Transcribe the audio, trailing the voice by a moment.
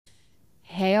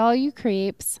Hey, all you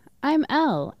creeps. I'm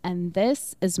Elle, and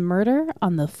this is Murder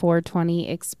on the 420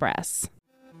 Express.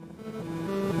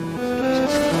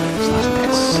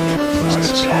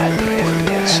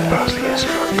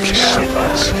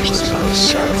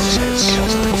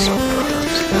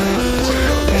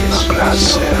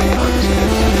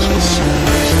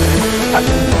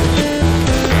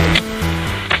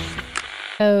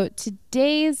 So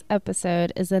today's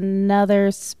episode is another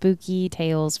spooky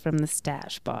Tales from the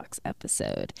Stash Box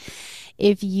episode.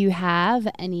 If you have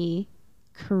any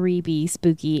creepy,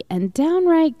 spooky, and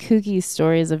downright kooky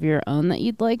stories of your own that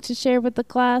you'd like to share with the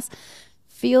class,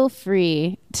 feel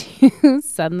free to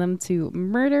send them to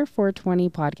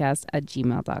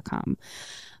murder420podcast@gmail.com.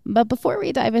 But before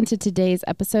we dive into today's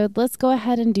episode, let's go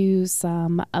ahead and do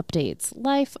some updates,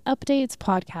 life updates,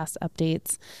 podcast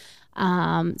updates.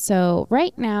 So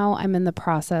right now I'm in the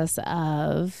process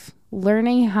of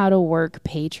learning how to work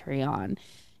Patreon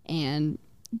and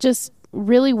just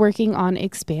really working on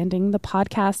expanding the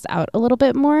podcast out a little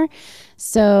bit more.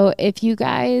 So if you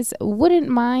guys wouldn't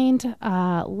mind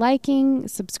liking,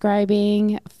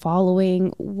 subscribing,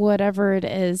 following, whatever it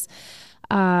is,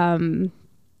 on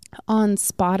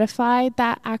Spotify,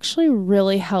 that actually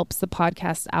really helps the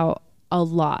podcast out a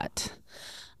lot.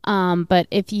 But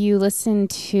if you listen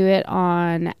to it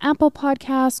on Apple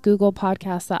Podcasts, Google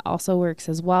Podcasts, that also works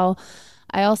as well.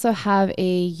 I also have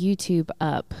a YouTube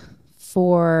up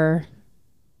for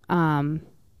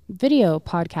video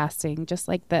podcasting, just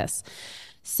like this.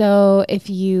 So if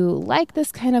you like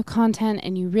this kind of content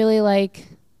and you really like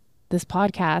this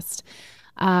podcast,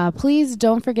 please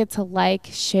don't forget to like,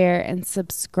 share, and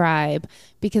subscribe,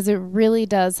 because it really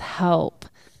does help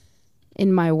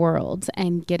in my world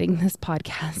and getting this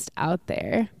podcast out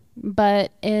there.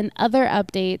 But in other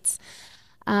updates,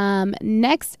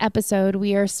 next episode,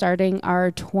 we are starting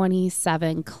our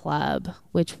 27 Club,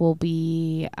 which will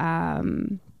be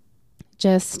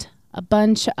just a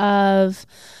bunch of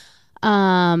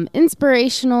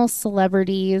inspirational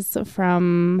celebrities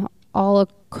from all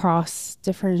across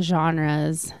different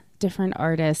genres, different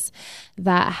artists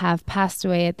that have passed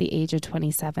away at the age of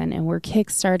 27. And we're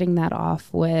kickstarting that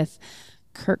off with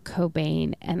Kurt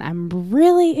Cobain. And I'm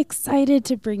really excited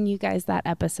to bring you guys that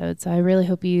episode. So I really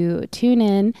hope you tune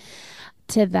in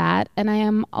to that. And I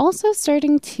am also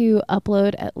starting to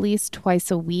upload at least twice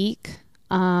a week.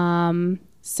 So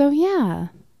yeah,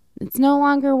 it's no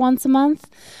longer once a month,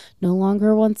 no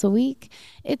longer once a week.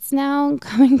 It's now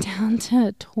coming down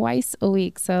to twice a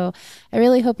week. So I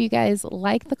really hope you guys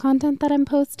like the content that I'm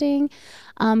posting,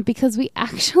 because we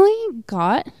actually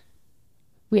got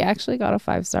a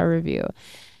 5-star review.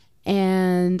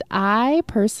 And I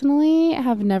personally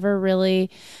have never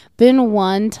really been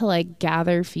one to like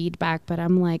gather feedback, but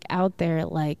I'm like out there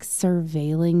like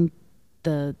surveilling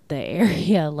the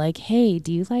area, like, hey,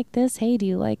 do you like this? Hey, do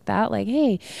you like that? Like,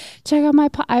 hey, check out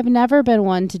my I've never been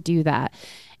one to do that.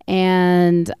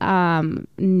 And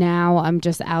now I'm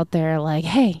just out there like,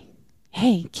 hey,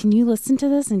 can you listen to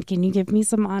this and can you give me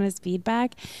some honest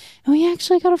feedback? And we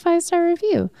actually got a 5-star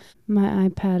review. My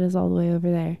iPad is all the way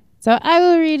over there, so I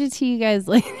will read it to you guys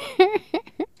later.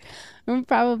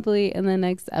 Probably in the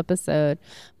next episode.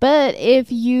 But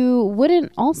if you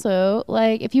wouldn't also,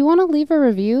 like, if you want to leave a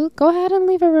review, go ahead and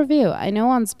leave a review. I know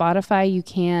on Spotify you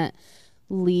can't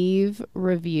leave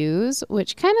reviews,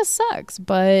 which kind of sucks,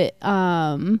 but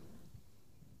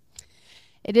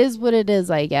it is what it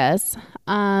is, I guess.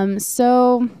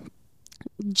 So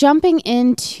jumping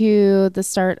into the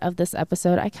start of this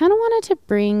episode, I kind of wanted to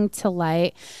bring to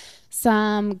light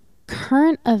some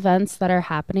current events that are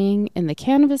happening in the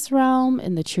cannabis realm,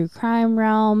 in the true crime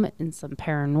realm, in some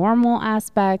paranormal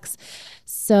aspects.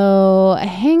 So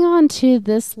hang on to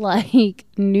this like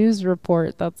news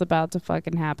report that's about to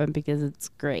fucking happen, because it's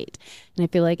great. And I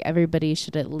feel like everybody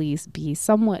should at least be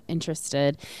somewhat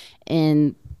interested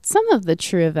in some of the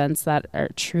current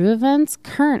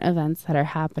events that are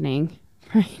happening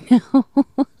right now.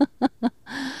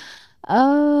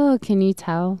 Oh, can you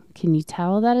tell? Can you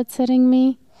tell that it's hitting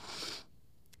me?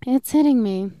 It's hitting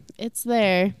me. It's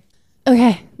there.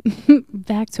 Okay,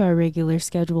 back to our regular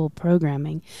scheduled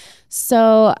programming.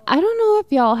 So I don't know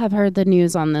if y'all have heard the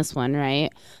news on this one, right?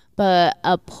 But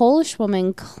a Polish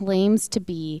woman claims to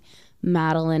be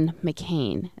Madeleine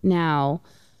McCann. Now,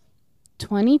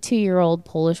 22-year-old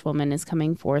Polish woman is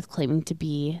coming forth claiming to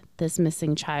be this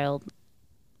missing child,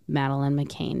 Madeleine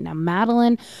McCann. Now,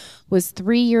 Madeleine was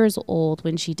 3 years old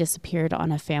when she disappeared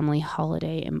on a family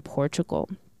holiday in Portugal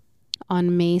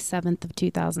on May 7th of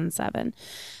 2007.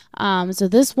 So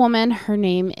this woman, her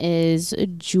name is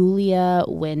Julia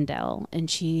Wendell, and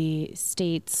she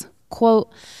states,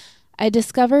 quote, I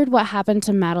discovered what happened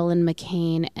to Madeleine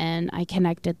McCann and I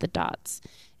connected the dots.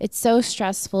 It's so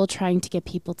stressful trying to get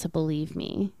people to believe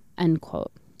me, end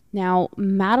quote. Now,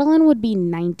 Madeleine would be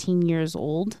 19 years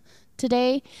old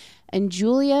today, and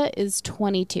Julia is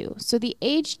 22. So the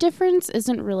age difference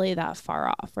isn't really that far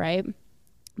off, right?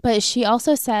 But she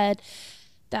also said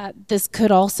that this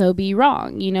could also be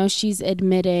wrong. You know, she's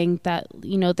admitting that,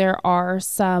 you know, there are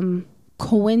some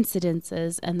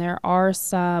coincidences and there are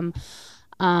some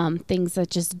things that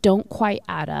just don't quite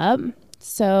add up.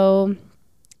 So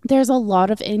there's a lot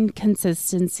of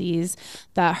inconsistencies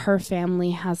that her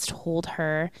family has told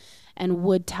her and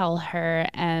would tell her.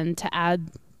 And to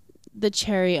add the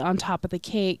cherry on top of the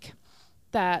cake,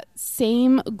 that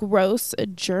same gross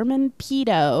German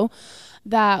pedo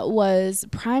that was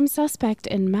prime suspect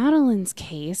in Madeleine's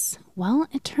case, well,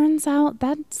 it turns out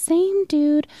that same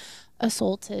dude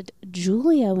assaulted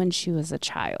Julia when she was a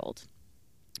child.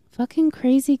 Fucking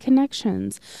crazy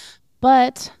connections.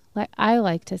 But like I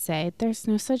like to say, there's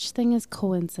no such thing as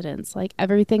coincidence. Like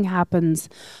everything happens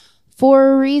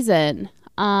for a reason.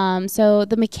 So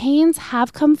the McCanns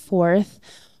have come forth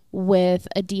with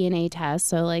a DNA test.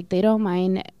 So like they don't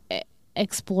mind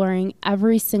exploring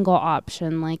every single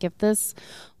option. Like if this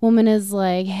woman is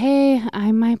like, hey,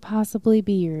 I might possibly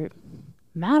be your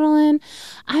Madeleine,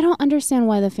 I don't understand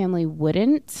why the family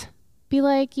wouldn't be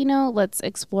like, you know, let's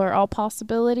explore all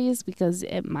possibilities, because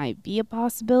it might be a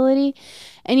possibility.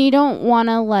 And you don't want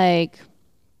to like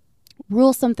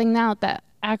rule something out that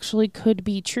actually could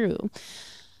be true.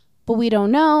 But we don't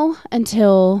know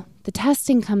until the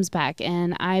testing comes back.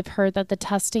 And I've heard that the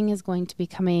testing is going to be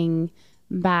coming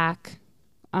back.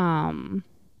 They're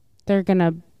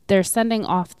sending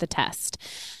off the test.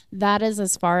 That is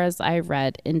as far as I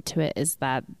read into it, is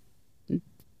that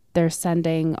they're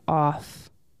sending off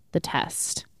the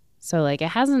test. So like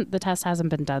the test hasn't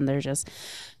been done. They're just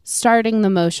starting the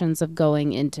motions of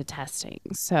going into testing.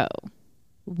 So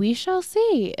we shall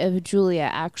see if Julia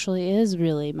actually is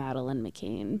really Madeleine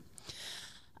McCann.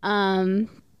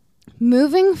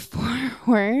 Moving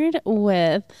forward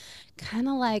with kind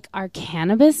of like our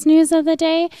cannabis news of the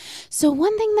day. So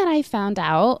one thing that I found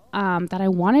out that I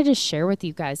wanted to share with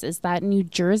you guys is that New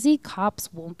Jersey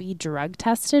cops won't be drug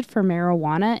tested for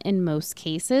marijuana in most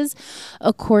cases,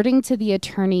 according to the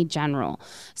Attorney General.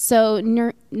 So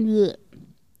New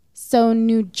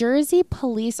Jersey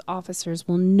police officers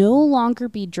will no longer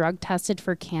be drug tested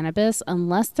for cannabis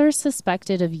unless they're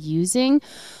suspected of using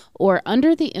or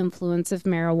under the influence of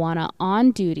marijuana on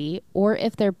duty, or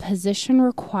if their position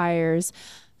requires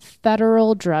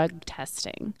federal drug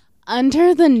testing.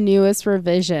 Under the newest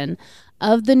revision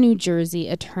of the New Jersey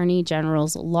Attorney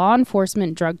General's law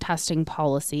enforcement drug testing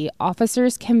policy,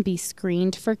 officers can be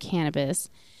screened for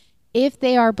cannabis if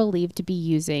they are believed to be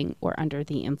using or under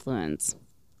the influence,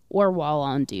 or while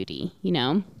on duty, you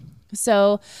know?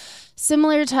 So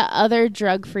similar to other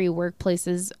drug-free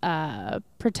workplaces,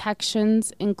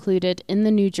 protections included in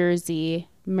the New Jersey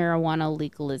marijuana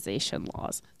legalization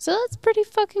laws. So that's pretty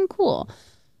fucking cool.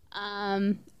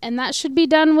 And that should be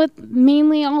done with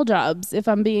mainly all jobs, if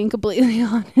I'm being completely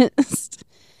honest.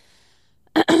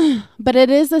 But it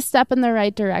is a step in the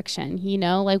right direction, you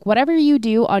know? Like whatever you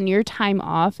do on your time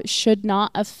off should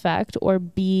not affect or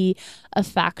be a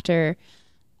factor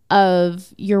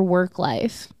of your work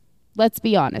life. Let's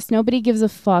be honest. Nobody gives a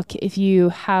fuck if you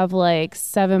have like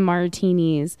 7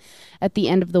 martinis at the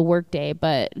end of the workday,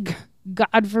 but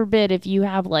God forbid if you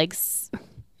have like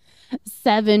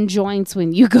 7 joints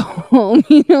when you go home.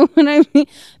 You know what I mean?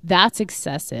 That's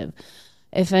excessive.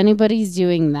 If anybody's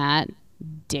doing that,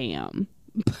 damn.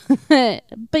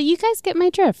 But you guys get my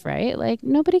drift, right? Like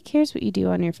nobody cares what you do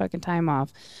on your fucking time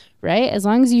off, right? As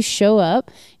long as you show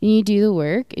up and you do the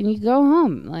work and you go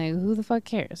home. Like who the fuck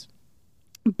cares?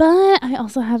 But I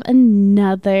also have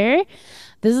another.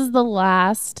 This is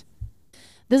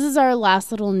our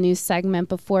last little news segment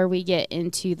before we get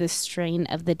into the strain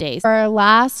of the day. For our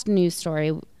last news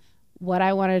story, what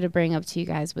I wanted to bring up to you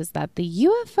guys was that the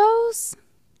UFOs,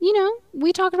 you know,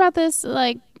 we talked about this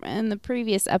like in the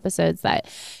previous episodes, that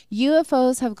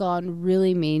UFOs have gone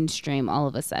really mainstream all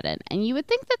of a sudden. And you would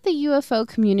think that the UFO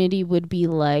community would be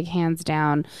like hands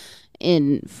down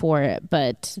in for it,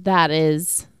 but that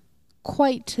is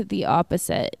quite the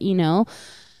opposite, you know?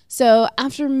 So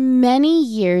after many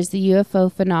years, the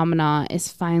UFO phenomena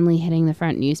is finally hitting the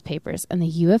front newspapers, and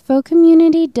the UFO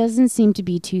community doesn't seem to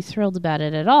be too thrilled about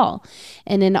it at all.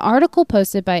 In an article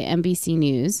posted by NBC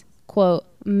News, quote,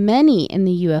 many in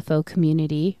the UFO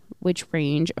community which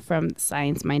range from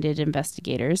science-minded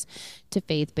investigators to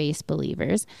faith-based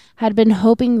believers, had been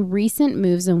hoping recent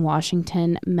moves in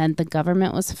Washington meant the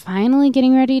government was finally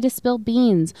getting ready to spill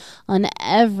beans on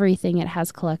everything it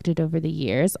has collected over the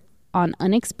years on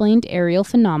unexplained aerial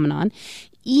phenomenon,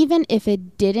 even if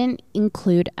it didn't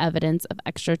include evidence of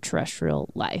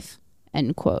extraterrestrial life,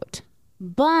 end quote.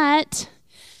 But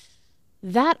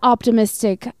that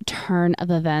optimistic turn of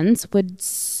events would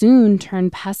soon turn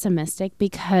pessimistic,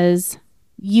 because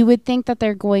you would think that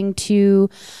they're going to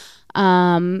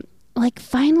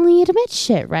finally admit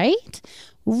shit, right?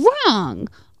 Wrong.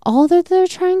 All that they're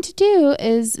trying to do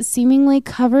is seemingly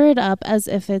cover it up as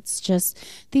if it's just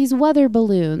these weather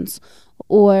balloons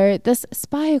or this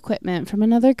spy equipment from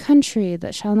another country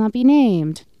that shall not be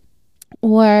named,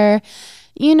 or,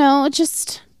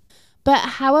 just... But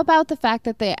how about the fact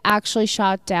that they actually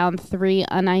shot down 3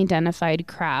 unidentified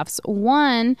crafts?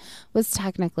 One was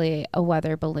technically a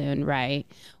weather balloon, right?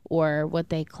 Or what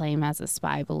they claim as a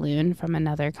spy balloon from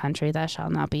another country that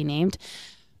shall not be named.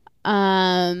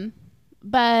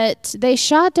 But they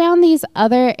shot down these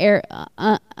other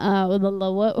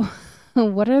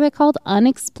what are they called?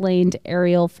 Unexplained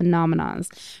aerial phenomenons,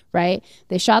 right?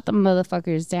 They shot the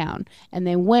motherfuckers down and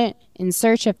they went in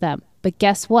search of them. But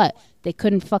guess what? They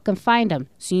couldn't fucking find them.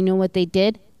 So you know what they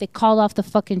did? They called off the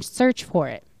fucking search for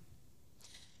it.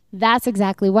 That's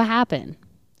exactly what happened.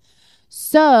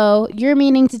 So you're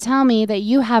meaning to tell me that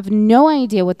you have no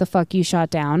idea what the fuck you shot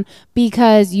down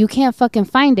because you can't fucking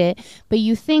find it, but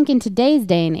you think in today's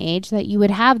day and age that you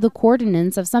would have the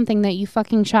coordinates of something that you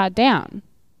fucking shot down.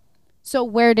 So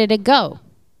where did it go?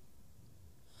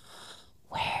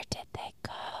 Where did they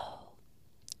go?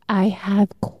 I have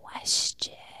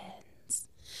questions.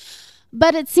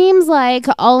 But it seems like,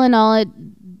 all in all,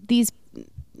 these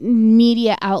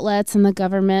media outlets and the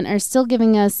government are still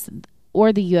giving us,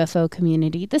 or the UFO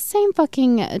community, the same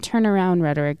fucking turnaround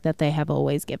rhetoric that they have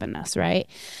always given us, right?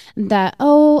 That,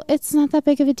 it's not that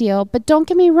big of a deal. But don't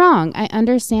get me wrong. I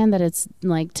understand that it's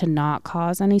like to not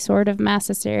cause any sort of mass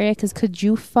hysteria, because could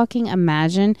you fucking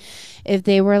imagine if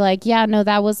they were like, yeah, no,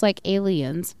 that was like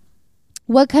aliens?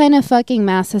 What kind of fucking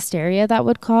mass hysteria that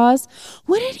would cause?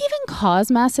 Would it even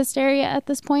cause mass hysteria at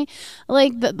this point?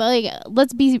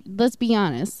 Let's be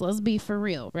honest. Let's be for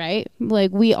real, right?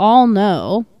 Like, we all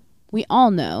know,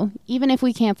 even if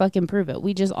we can't fucking prove it,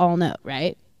 we just all know,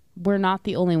 right? We're not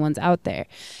the only ones out there.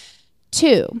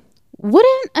 2,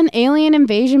 wouldn't an alien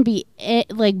invasion be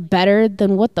better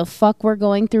than what the fuck we're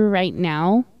going through right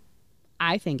now?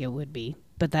 I think it would be,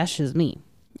 but that's just me.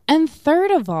 And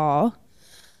third of all,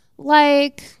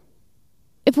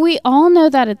 if we all know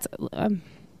that it's,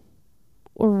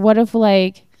 or what if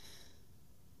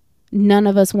none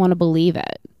of us want to believe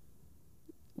it?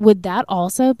 Would that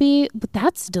also be, but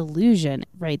that's delusion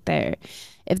right there.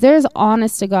 If there's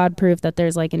honest to God proof that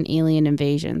there's an alien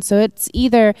invasion. So it's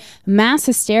either mass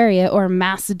hysteria or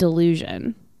mass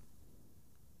delusion.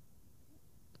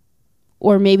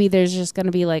 Or maybe there's just going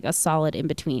to be a solid in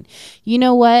between. You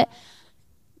know what?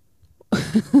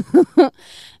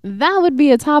 That would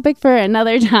be a topic for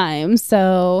another time.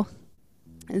 So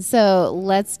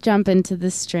let's jump into the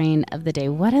strain of the day.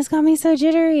 What has got me so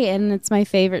jittery? And it's my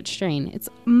favorite strain. It's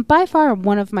by far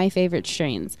one of my favorite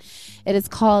strains. It is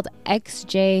called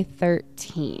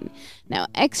XJ13. Now,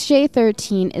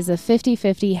 XJ13 is a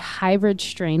 50-50 hybrid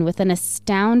strain with an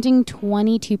astounding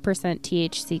 22%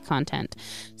 THC content.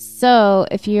 So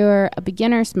if you're a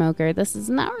beginner smoker, this is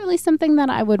not really something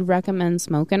that I would recommend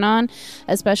smoking on,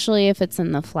 especially if it's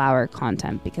in the flower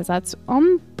content, because that's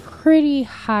on pretty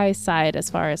high side as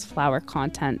far as flower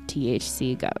content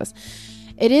THC goes.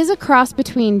 It is a cross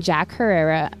between Jack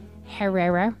Herrera,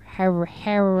 I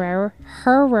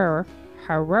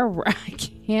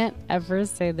can't ever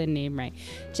say the name right,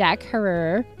 Jack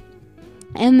Herrera,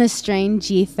 and the strain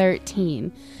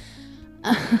G13.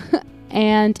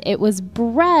 And it was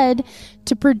bred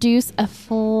to produce a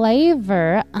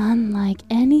flavor unlike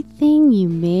anything you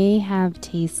may have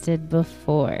tasted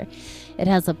before. It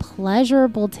has a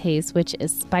pleasurable taste, which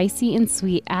is spicy and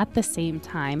sweet at the same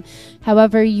time.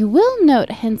 However, you will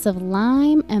note hints of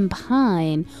lime and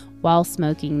pine while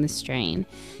smoking the strain.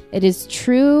 It is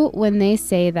true when they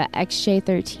say that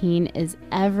XJ13 is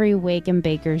every wake and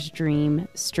baker's dream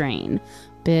strain.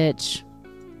 Bitch,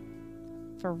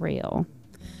 for real.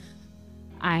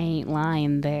 I ain't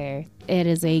lying there. It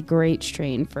is a great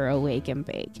strain for a wake and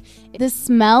bake. The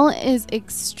smell is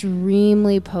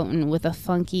extremely potent with a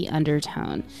funky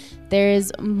undertone. There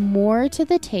is more to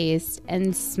the taste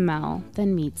and smell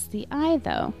than meets the eye,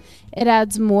 though. It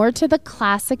adds more to the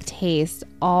classic taste,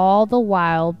 all the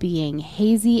while being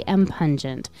hazy and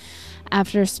pungent.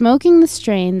 After smoking the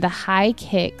strain, the high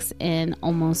kicks in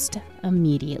almost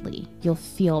immediately. You'll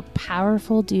feel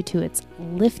powerful due to its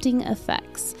lifting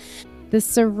effects. The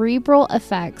cerebral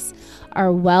effects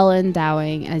are well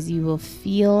endowing, as you will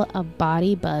feel a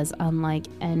body buzz unlike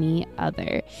any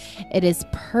other. It is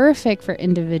perfect for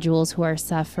individuals who are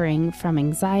suffering from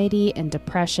anxiety and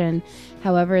depression.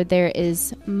 However, there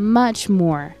is much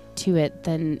more to it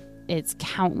than its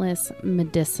countless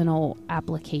medicinal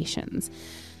applications.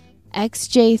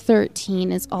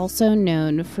 XJ13 is also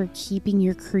known for keeping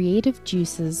your creative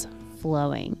juices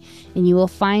flowing, and you will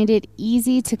find it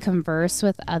easy to converse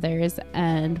with others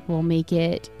and will make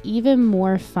it even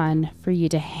more fun for you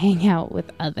to hang out with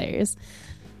others.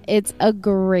 It's a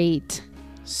great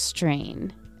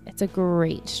strain. It's a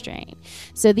great strain.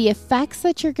 So the effects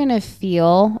that you're going to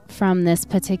feel from this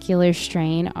particular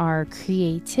strain are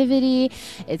creativity.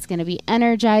 It's going to be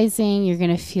energizing. You're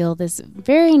going to feel this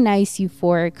very nice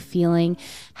euphoric feeling,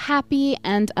 happy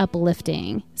and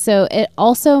uplifting. So it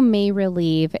also may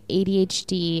relieve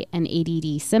ADHD and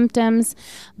ADD symptoms,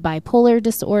 bipolar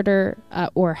disorder,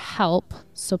 or help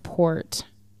support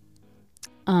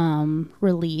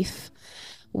relief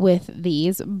with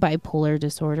these: bipolar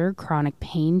disorder, chronic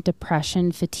pain,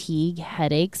 depression, fatigue,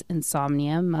 headaches,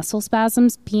 insomnia, muscle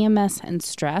spasms, PMS, and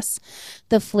stress.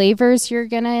 The flavors you're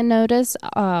going to notice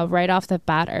right off the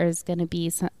bat is going to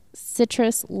be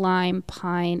citrus, lime,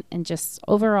 pine, and just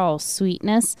overall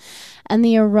sweetness. And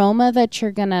the aroma that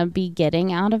you're going to be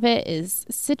getting out of it is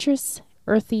citrus,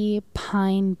 earthy,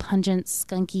 pine, pungent,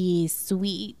 skunky,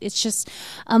 sweet. It's just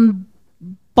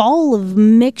ball of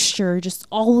mixture just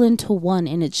all into one,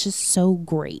 and it's just so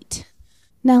great.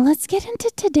 Now let's get into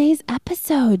today's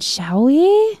episode, shall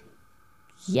we?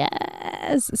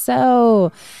 Yes.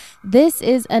 So this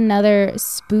is another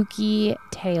spooky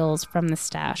tales from the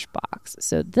stash box.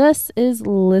 So this is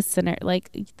these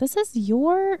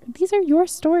are your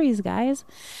stories, guys.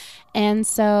 And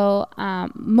so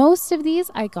most of these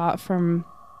I got from,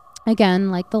 again,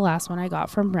 like the last one, I got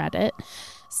from Reddit.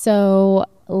 So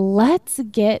let's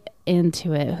get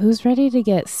into it. Who's ready to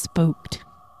get spooked?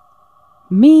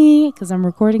 Me, because I'm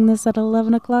recording this at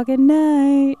 11 o'clock at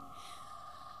night.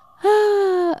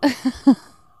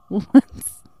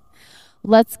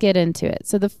 Let's get into it.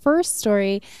 So the first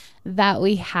story that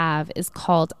we have is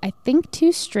called "I Think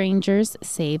Two Strangers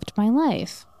Saved My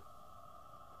Life."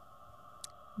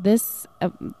 This,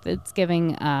 it's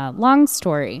giving a long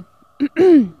story.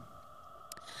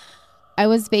 I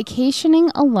was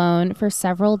vacationing alone for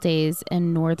several days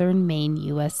in northern Maine,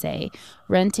 USA,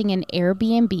 renting an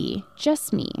Airbnb,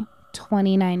 just me,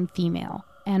 29 female,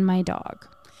 and my dog.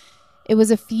 It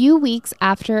was a few weeks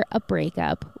after a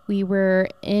breakup. We were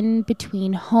in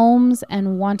between homes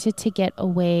and wanted to get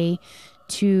away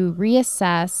to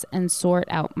reassess and sort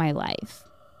out my life.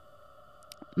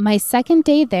 My second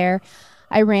day there,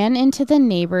 I ran into the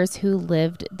neighbors who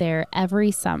lived there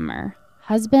every summer.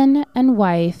 Husband and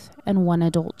wife and one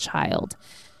adult child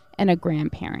and a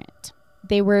grandparent.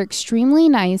 They were extremely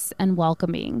nice and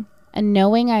welcoming, and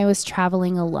knowing I was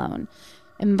traveling alone,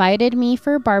 invited me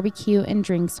for barbecue and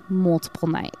drinks multiple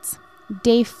nights.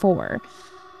 Day 4,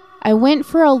 I went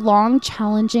for a long,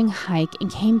 challenging hike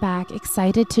and came back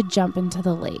excited to jump into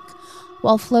the lake.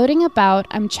 While floating about,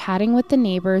 I'm chatting with the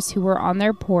neighbors who were on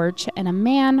their porch, and a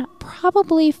man,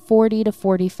 probably 40 to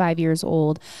 45 years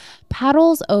old,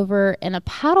 paddles over in a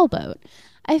paddle boat.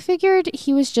 I figured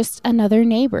he was just another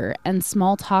neighbor, and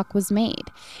small talk was made.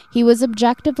 He was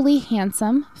objectively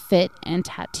handsome, fit, and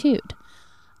tattooed.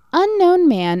 Unknown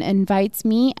man invites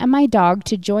me and my dog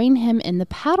to join him in the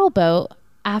paddle boat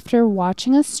after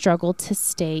watching us struggle to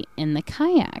stay in the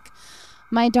kayak.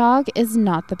 My dog is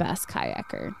not the best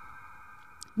kayaker.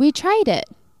 We tried it,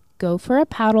 go for a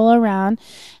paddle around,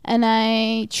 and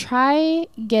I try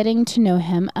getting to know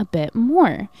him a bit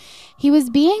more. He was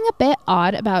being a bit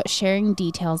odd about sharing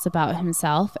details about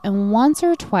himself, and once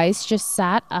or twice just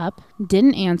sat up,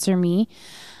 didn't answer me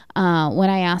when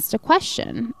I asked a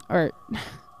question.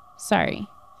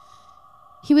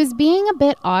 He was being a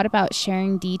bit odd about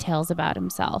sharing details about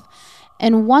himself,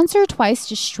 and once or twice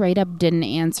just straight up didn't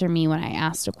answer me when I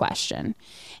asked a question.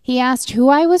 He asked who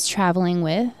I was traveling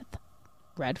with,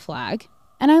 red flag,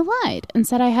 and I lied and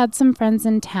said I had some friends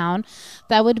in town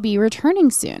that would be returning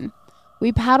soon.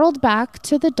 We paddled back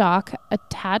to the dock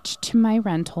attached to my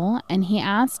rental, and he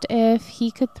asked if he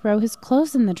could throw his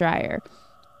clothes in the dryer.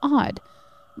 Odd,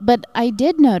 but I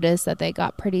did notice that they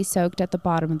got pretty soaked at the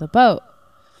bottom of the boat.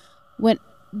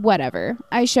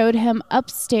 I showed him up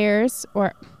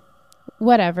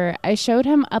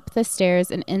the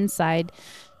stairs and inside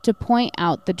to point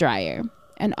out the dryer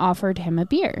and offered him a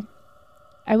beer.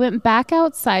 I went back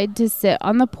outside to sit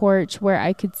on the porch where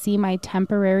I could see my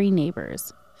temporary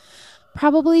neighbors.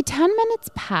 Probably 10 minutes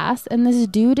pass and this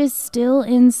dude is still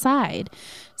inside.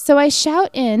 So I shout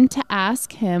in to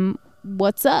ask him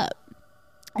what's up.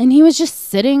 And he was just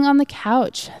sitting on the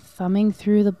couch, thumbing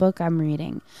through the book I'm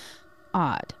reading.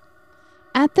 Odd.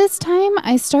 At this time,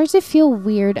 I start to feel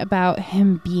weird about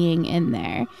him being in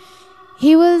there.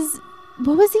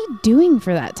 What was he doing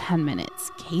for that 10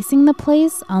 minutes? Casing the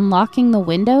place? Unlocking the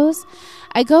windows?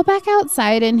 I go back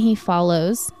outside and he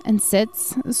follows and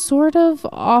sits sort of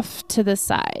off to the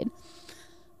side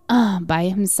by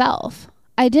himself.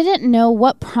 I didn't know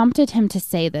what prompted him to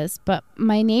say this, but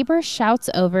my neighbor shouts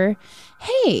over,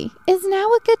 "Hey, is now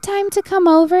a good time to come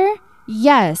over?"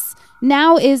 Yes,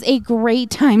 now is a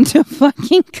great time to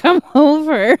fucking come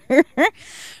over.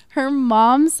 Her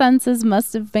mom's senses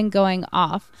must have been going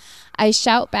off. I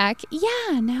shout back,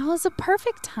 "Yeah, now is a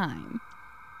perfect time."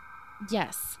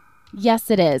 Yes,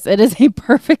 it is. It is a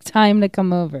perfect time to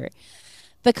come over.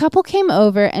 The couple came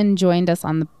over and joined us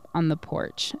on the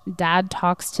porch. Dad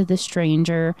talks to the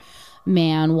stranger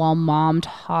man while Mom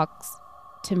talks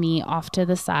to me off to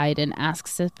the side and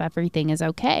asks if everything is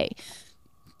okay.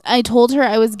 I told her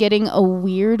I was getting a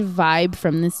weird vibe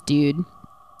from this dude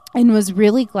and was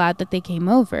really glad that they came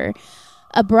over.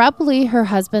 Abruptly, her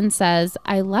husband says,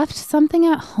 "I left something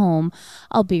at home.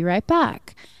 I'll be right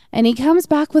back." And he comes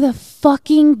back with a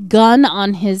fucking gun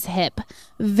on his hip.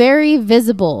 Very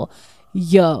visible.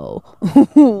 Yo,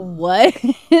 what?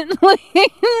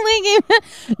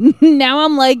 Now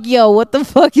I'm like, yo, what the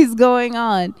fuck is going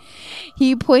on?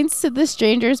 He points to the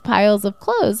stranger's piles of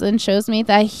clothes and shows me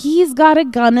that he's got a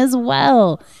gun as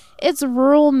well. It's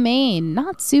rural Maine,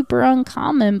 not super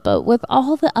uncommon, but with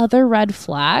all the other red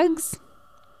flags.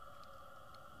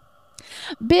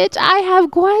 Bitch, I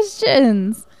have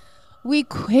questions. We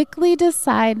quickly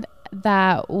decide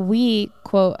that we,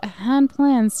 quote, had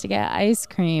plans to get ice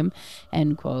cream,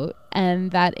 end quote,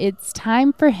 and that it's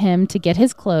time for him to get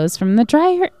his clothes from the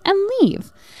dryer and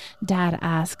leave. Dad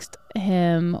asked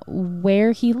him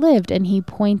where he lived, and he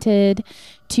pointed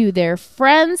to their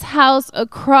friend's house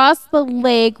across the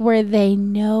lake where they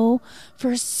know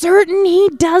for certain he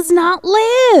does not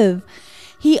live.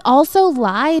 He also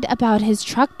lied about his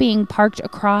truck being parked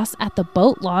across at the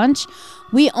boat launch.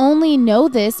 We only know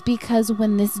this because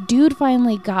when this dude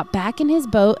finally got back in his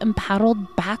boat and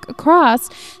paddled back across,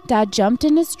 Dad jumped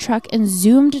in his truck and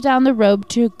zoomed down the road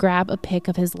to grab a pic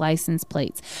of his license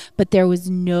plates. But there was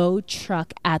no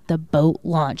truck at the boat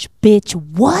launch. Bitch,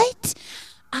 what?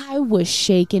 I was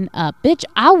shaken up. Bitch,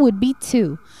 I would be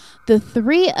too. The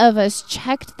three of us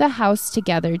checked the house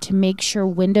together to make sure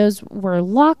windows were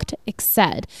locked,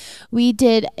 etc. We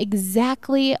did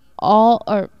actually all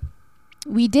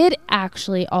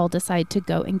decide to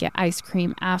go and get ice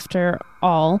cream after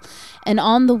all. And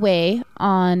on the way,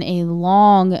 on a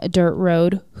long dirt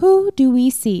road, who do we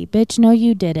see? Bitch, no,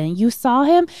 you didn't. You saw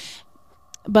him?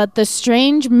 But the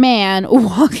strange man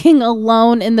walking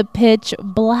alone in the pitch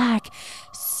black.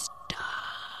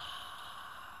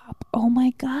 Oh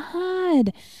my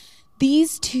God.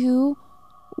 These two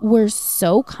were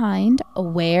so kind,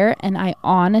 aware, and I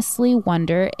honestly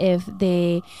wonder if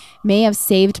they may have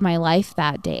saved my life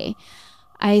that day.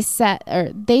 They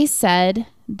said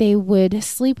they would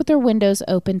sleep with their windows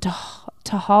open to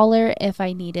holler if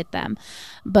I needed them.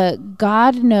 But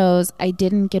God knows I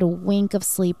didn't get a wink of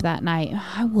sleep that night.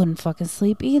 I wouldn't fucking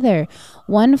sleep either.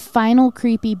 One final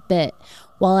creepy bit.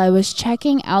 While I was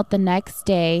checking out the next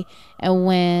day and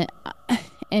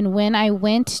when I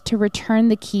went to return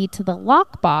the key to the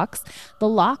lockbox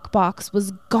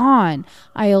was gone.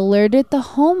 I alerted the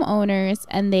homeowners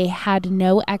and they had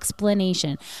no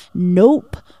explanation.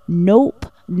 Nope.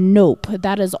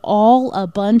 That is all a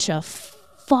bunch of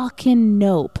fucking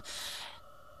nope.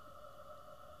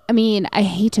 I mean, I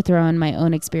hate to throw in my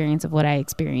own experience of what I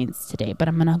experienced today, but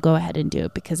I'm going to go ahead and do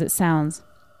it because it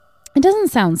doesn't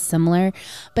sound similar,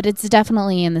 but it's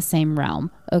definitely in the same realm,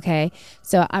 okay?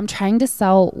 So I'm trying to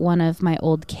sell one of my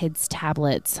old kids'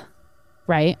 tablets,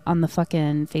 right, on the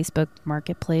fucking Facebook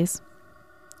marketplace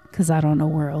because I don't know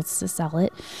where else to sell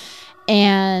it.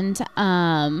 And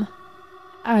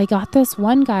I got this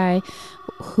one guy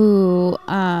who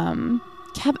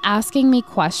kept asking me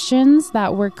questions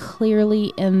that were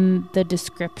clearly in the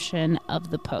description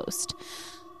of the post.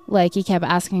 Like, he kept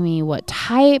asking me what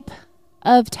type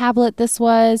of tablet this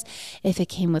was, if it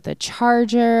came with a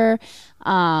charger,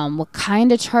 what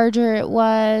kind of charger it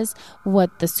was,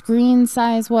 what the screen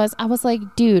size was. I was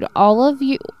like, dude,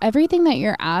 everything that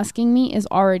you're asking me is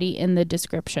already in the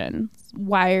description.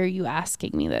 Why are you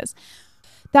asking me this?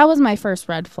 That was my first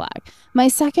red flag. My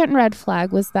second red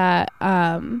flag was that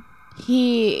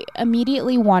he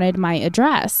immediately wanted my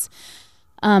address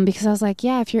because I was like,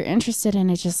 yeah, if you're interested in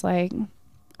it, just like,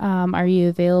 are you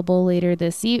available later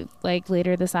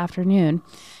later this afternoon?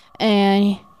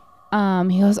 And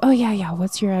he goes, oh yeah,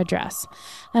 what's your address?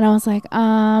 And I was like,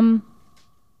 I'm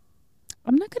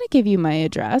not gonna give you my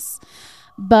address,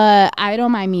 but I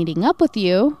don't mind meeting up with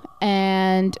you.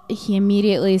 And he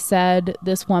immediately said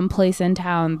this one place in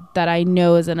town that I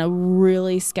know is in a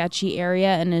really sketchy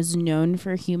area and is known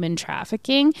for human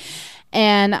trafficking.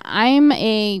 And I'm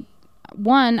a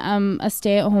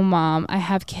stay-at-home mom. I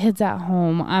have kids at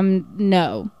home.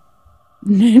 No.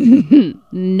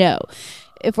 No.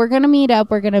 If we're going to meet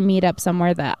up, we're going to meet up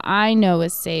somewhere that I know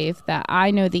is safe, that I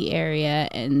know the area,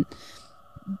 and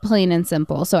plain and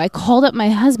simple. So I called up my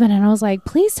husband and I was like,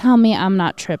 please tell me I'm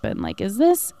not tripping. Like, is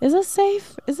this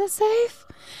safe? Is it safe?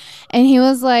 And he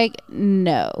was like,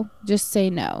 no, just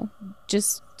say no.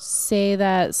 Just say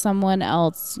that someone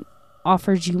else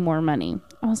offered you more money.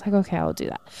 I was like, okay, I'll do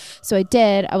that. So I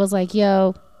did. I was like,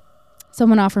 yo,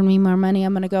 someone offered me more money.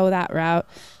 I'm going to go that route.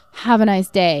 Have a nice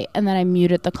day. And then I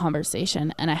muted the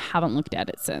conversation and I haven't looked at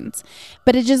it since.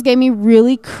 But it just gave me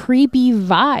really creepy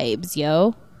vibes,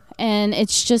 yo. And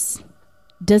it's just,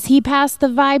 does he pass the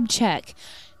vibe check?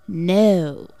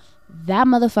 No. That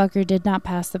motherfucker did not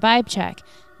pass the vibe check.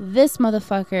 This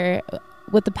motherfucker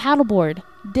with the paddleboard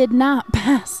did not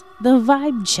pass the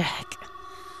vibe check.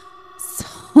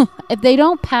 So if they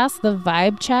don't pass the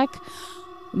vibe check,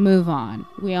 move on.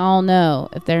 We all know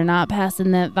if they're not passing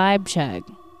that vibe check.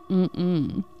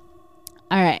 All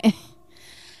right.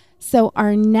 So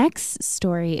our next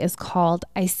story is called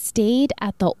I Stayed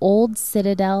at the Old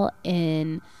Citadel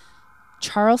in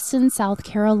Charleston, South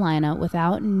Carolina,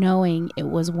 without knowing it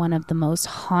was one of the most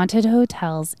haunted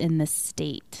hotels in the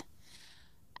state.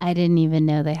 I didn't even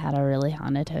know they had a really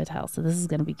haunted hotel, so this is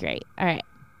going to be great. All right.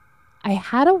 I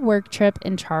had a work trip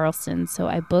in Charleston, so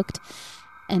I booked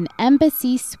an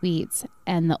Embassy Suites,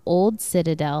 and the Old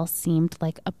Citadel seemed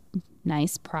like a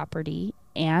nice property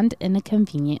and in a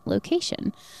convenient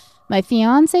location. My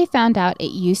fiance found out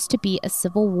it used to be a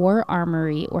Civil War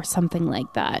armory or something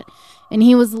like that, and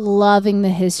he was loving the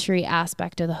history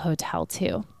aspect of the hotel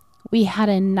too. We had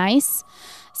a nice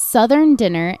Southern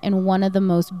dinner in one of the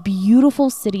most beautiful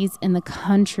cities in the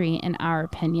country, in our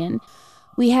opinion.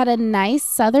 We had a nice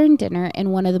Southern dinner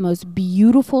in one of the most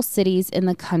beautiful cities in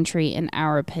the country, in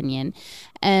our opinion.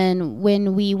 And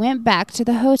when we went back to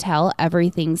the hotel,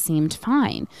 everything seemed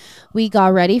fine. We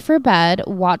got ready for bed,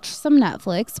 watched some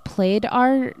Netflix, planned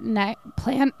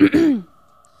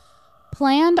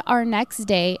our next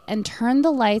day, and turned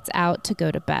the lights out to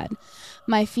go to bed.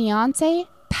 My fiance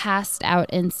passed out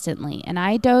instantly, and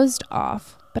I dozed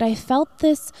off, but I felt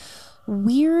this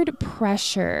weird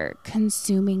pressure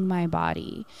consuming my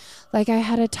body, like I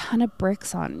had a ton of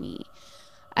bricks on me.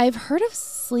 I've heard of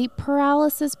sleep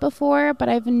paralysis before, but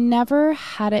I've never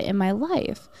had it in my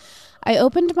life. I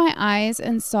opened my eyes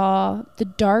and saw the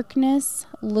darkest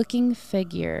looking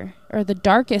figure in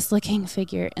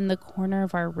the corner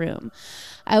of our room.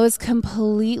 I was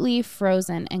completely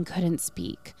frozen and couldn't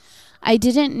speak. I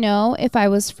didn't know if I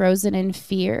was frozen in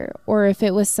fear or if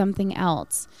it was something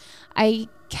else. I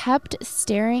kept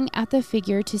staring at the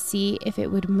figure to see if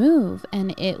it would move,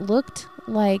 and it looked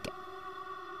like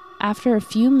after a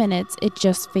few minutes it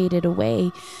just faded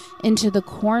away into the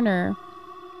corner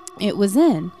it was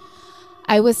in.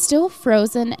 I was still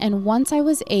frozen, and once I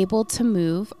was able to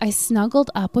move, I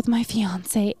snuggled up with my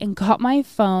fiance and got my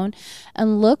phone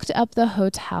and looked up the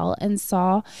hotel and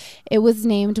saw it was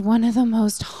named one of the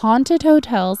most haunted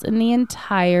hotels in the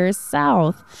entire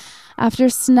South. After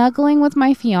snuggling with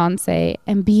my fiance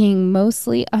and being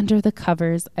mostly under the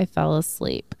covers, I fell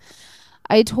asleep.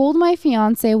 I told my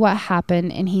fiance what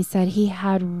happened, and he said he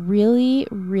had really,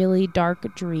 really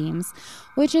dark dreams,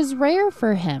 which is rare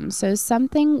for him, so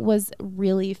something was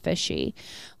really fishy.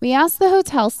 We asked the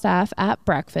hotel staff at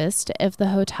breakfast if the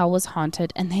hotel was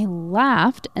haunted, and they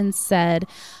laughed and said,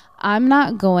 I'm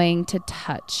not going to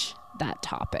touch that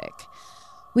topic.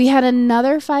 We had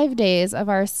another 5 days of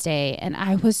our stay, and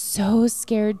I was so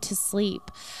scared to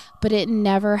sleep, but it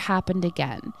never happened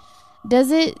again. Does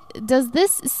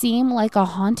this seem like a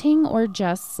haunting or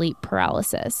just sleep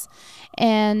paralysis?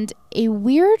 And a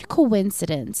weird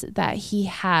coincidence that he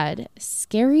had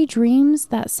scary dreams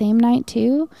that same night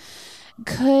too?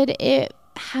 Could it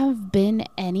have been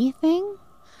anything?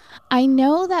 I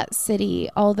know that city,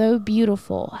 although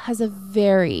beautiful, has a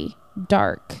very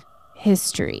dark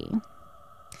history.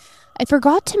 I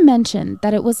forgot to mention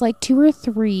that it was like 2 or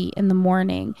 3 in the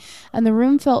morning and the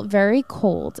room felt very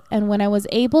cold. And when I was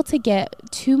able to get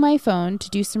to my phone to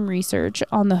do some research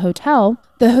on the hotel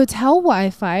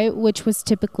Wi-Fi, which was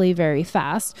typically very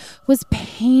fast, was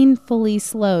painfully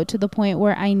slow to the point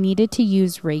where I needed to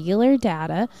use regular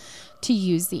data to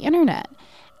use the internet.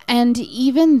 And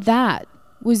even that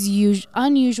was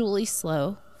unusually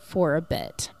slow for a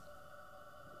bit.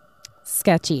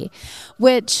 Sketchy,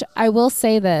 which I will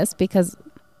say this because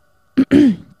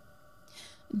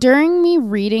during me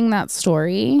reading that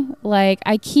story, like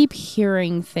I keep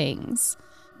hearing things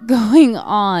going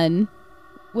on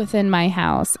within my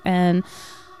house and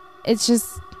it's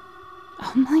just,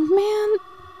 I'm like, man,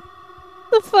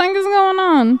 the fuck is going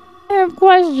on? I have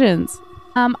questions.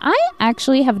 I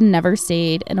actually have never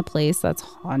stayed in a place that's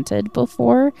haunted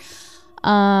before.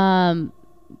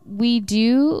 We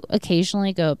do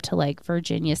occasionally go up to like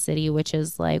Virginia City, which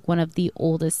is like one of the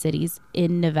oldest cities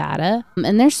in Nevada.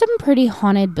 And there's some pretty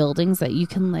haunted buildings that you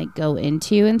can like go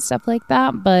into and stuff like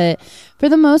that. But for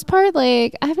the most part,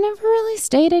 like I've never really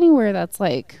stayed anywhere that's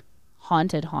like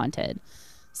haunted.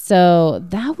 So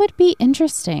that would be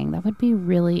interesting. That would be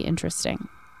really interesting.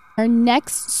 Our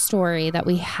next story that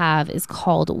we have is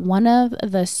called One of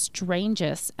the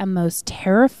Strangest and Most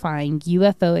Terrifying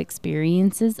UFO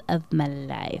Experiences of My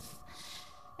Life.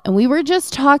 And we were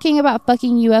just talking about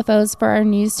fucking UFOs for our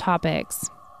news topics.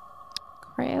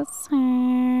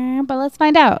 Crazy. But let's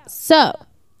find out. So,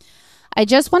 I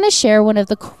just want to share one of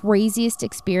the craziest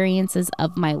experiences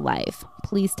of my life.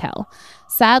 Please tell.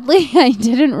 Sadly, I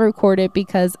didn't record it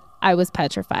because I was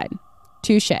petrified.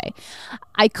 Touche.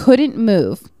 I couldn't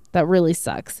move. That really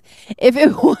sucks. If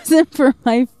it wasn't for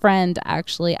my friend,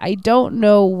 actually, I don't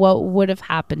know what would have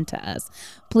happened to us.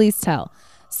 Please tell.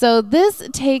 So this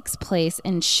takes place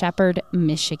in Shepherd,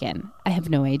 Michigan. I have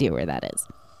no idea where that is.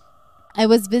 I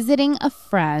was visiting a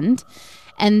friend,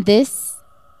 and this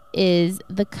is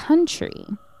the country.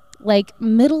 Like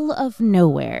middle of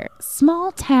nowhere.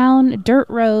 Small town, dirt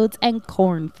roads, and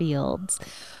cornfields.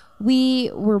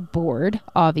 We were bored,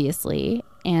 obviously,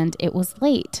 and it was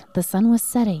late. The sun was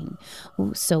setting.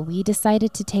 So we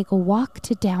decided to take a walk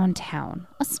to downtown.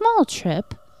 A small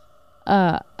strip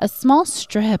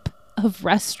of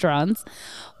restaurants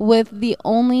with the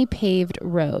only paved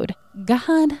road.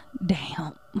 God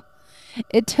damn.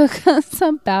 It took us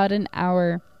about an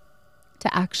hour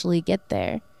to actually get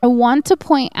there. I want to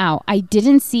point out, I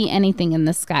didn't see anything in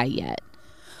the sky yet.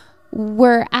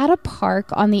 We're at a park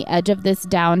on the edge of this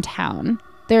downtown.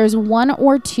 There's 1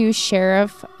 or 2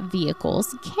 sheriff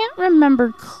vehicles. Can't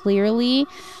remember clearly.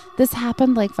 This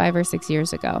happened like 5 or 6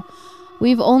 years ago.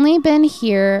 We've only been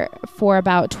here for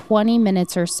about 20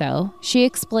 minutes or so. She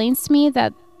explains to me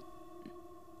that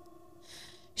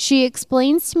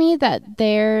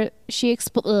there's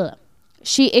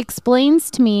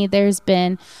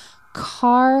been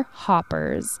car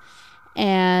hoppers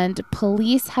and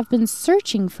police have been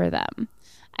searching for them.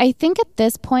 I think at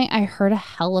this point I heard a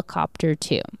helicopter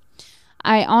too.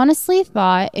 I honestly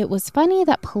thought it was funny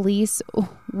that police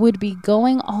would be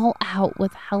going all out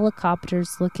with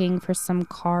helicopters looking for some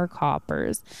car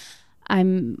hoppers.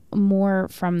 I'm more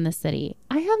from the city.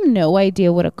 I have no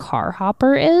idea what a car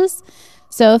hopper is.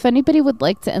 So if anybody would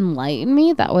like to enlighten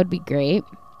me, that would be great.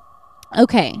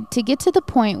 Okay, to get to the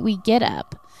point, we get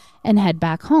up and head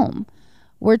back home.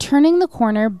 We're turning the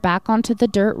corner back onto the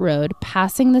dirt road,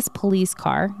 passing this police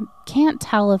car. Can't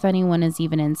tell if anyone is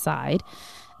even inside.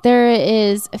 There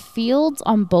is fields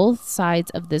on both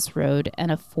sides of this road and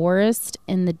a forest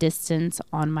in the distance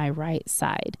on my right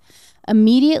side.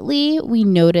 Immediately, we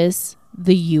notice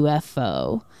the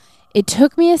UFO. It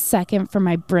took me a second for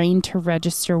my brain to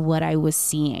register what I was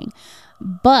seeing,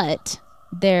 but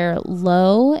there,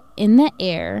 low in the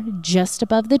air, just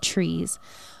above the trees,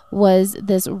 was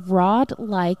this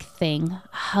rod-like thing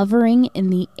hovering in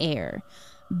the air.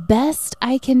 Best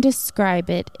I can describe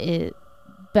it is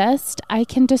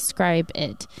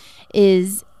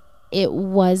it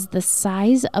was the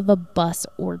size of a bus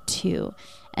or two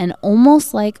and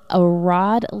almost like a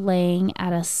rod laying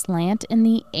at a slant in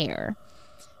the air.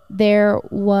 There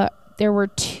were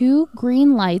 2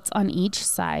 green lights on each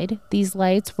side. These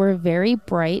lights were very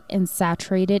bright and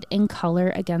saturated in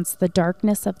color against the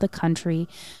darkness of the country.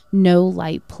 No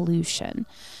light pollution.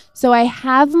 So I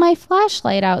have my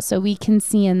flashlight out so we can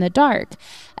see in the dark.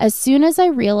 As soon as I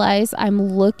realize I'm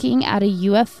looking at a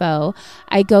UFO,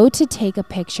 I go to take a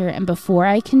picture, and before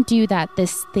I can do that,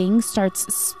 this thing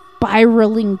starts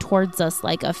spiraling towards us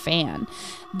like a fan.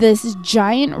 This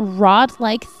giant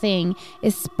rod-like thing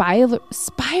is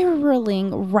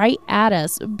spiraling right at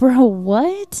us. Bro,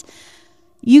 what?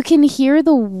 You can hear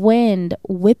the wind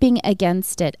whipping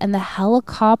against it and the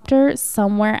helicopter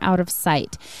somewhere out of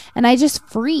sight. And I just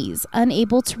freeze,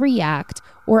 unable to react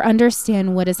or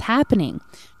understand what is happening.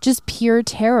 Just pure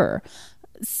terror.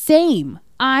 Same.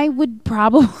 I would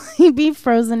probably be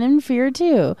frozen in fear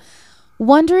too.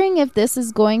 Wondering if this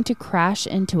is going to crash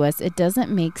into us, it doesn't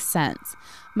make sense.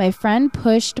 My friend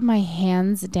pushed my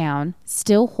hands down,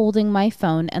 still holding my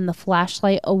phone and the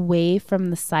flashlight away from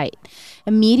the site.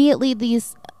 Immediately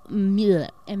this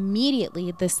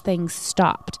thing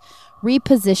stopped,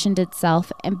 repositioned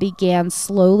itself, and began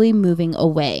slowly moving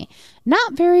away,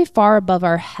 not very far above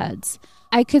our heads.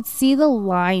 I could see the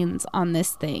lines on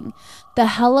this thing. The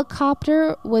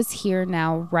helicopter was here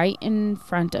now, right in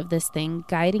front of this thing,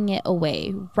 guiding it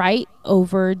away, right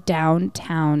over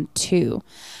downtown too.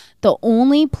 The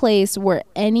only place where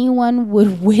anyone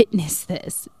would witness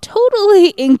this.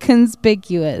 Totally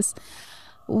inconspicuous.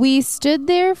 We stood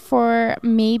there for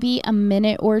maybe a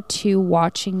minute or two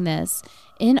watching this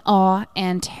in awe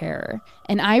and terror.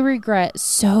 And I regret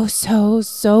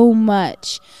so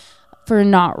much for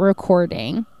not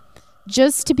recording.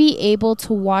 Just to be able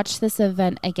to watch this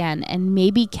event again and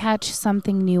maybe catch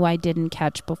something new I didn't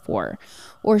catch before,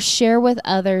 or share with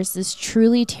others this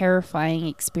truly terrifying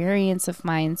experience of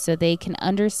mine so they can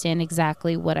understand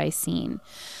exactly what I seen.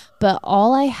 But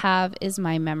all I have is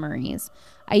my memories.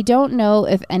 I don't know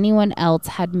if anyone else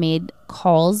had made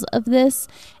calls of this,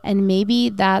 and maybe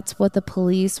that's what the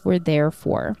police were there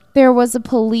for. There was a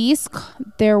police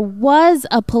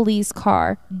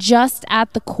car just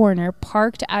at the corner,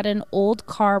 parked at an old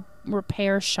car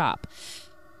repair shop,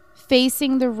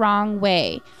 facing the wrong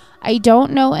way. I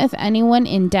don't know if anyone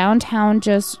in downtown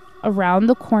just around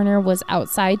the corner was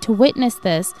outside to witness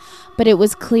this, but it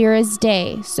was clear as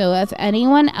day. So if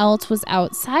anyone else was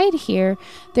outside here,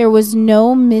 there was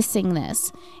no missing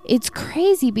this. It's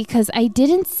crazy because I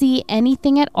didn't see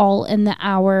anything at all in the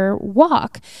hour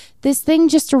walk. This thing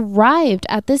just arrived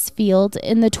at this field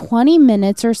in the 20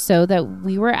 minutes or so that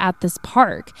we were at this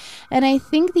park. And I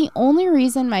think the only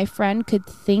reason my friend could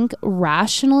think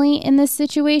rationally in this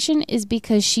situation is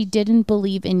because she didn't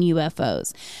believe in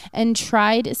UFOs and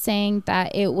tried saying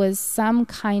that it was some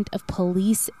kind of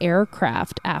police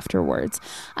aircraft afterwards.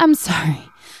 I'm sorry.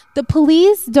 The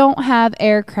police don't have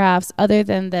aircrafts other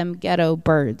than them ghetto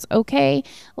birds, okay?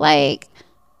 Like,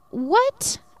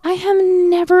 what? I have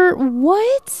never,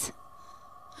 what?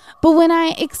 But when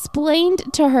I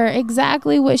explained to her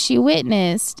exactly what she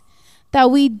witnessed, that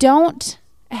we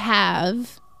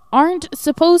aren't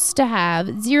supposed to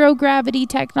have zero gravity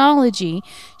technology,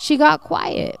 she got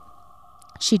quiet.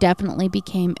 She definitely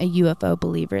became a UFO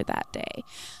believer that day.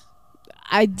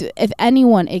 If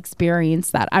anyone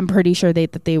experienced that, I'm pretty sure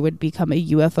that they would become a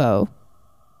UFO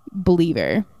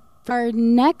believer. For our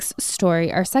next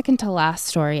story, our second to last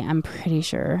story, I'm pretty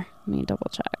sure. Let me double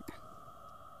check.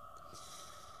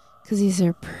 Because these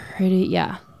are pretty,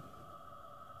 yeah.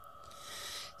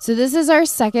 So this is our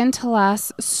second to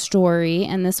last story,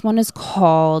 and this one is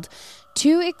called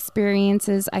Two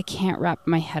Experiences I Can't Wrap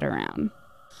My Head Around.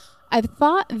 I've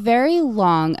thought very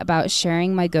long about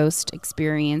sharing my ghost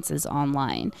experiences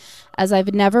online, as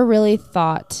I've never really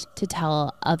thought to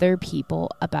tell other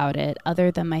people about it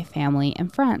other than my family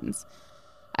and friends.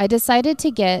 I decided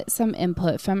to get some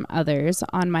input from others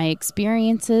on my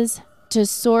experiences to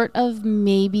sort of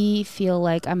maybe feel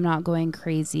like I'm not going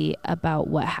crazy about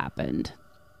what happened.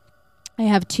 I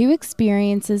have two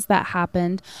experiences that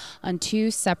happened on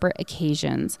two separate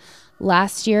occasions.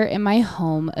 Last year in my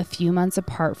home, a few months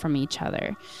apart from each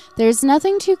other. There's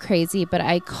nothing too crazy, but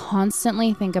I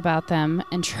constantly think about them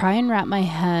and try and wrap my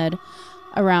head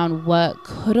around what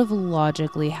could have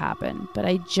logically happened, but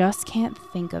I just can't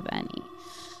think of any.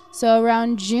 So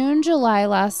around June, July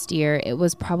last year, it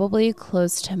was probably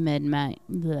close to midnight.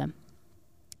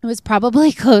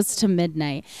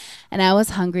 And I was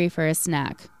hungry for a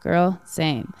snack. Girl,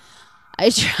 same. I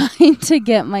tried to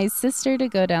get my sister to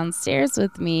go downstairs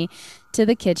with me to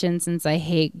the kitchen since I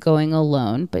hate going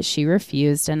alone, but she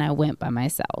refused and I went by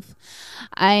myself.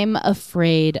 I'm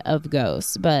afraid of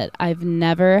ghosts, but I've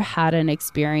never had an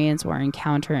experience or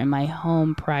encounter in my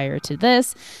home prior to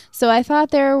this, so I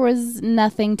thought there was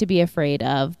nothing to be afraid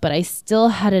of, but I still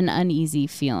had an uneasy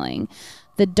feeling.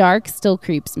 The dark still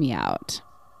creeps me out.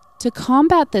 To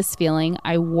combat this feeling,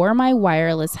 I wore my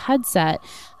wireless headset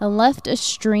and left a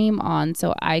stream on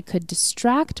so I could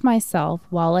distract myself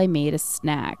while I made a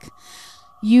snack.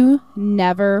 You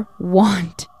never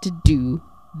want to do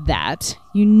that.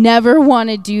 You never want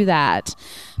to do that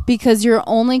because you're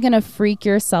only going to freak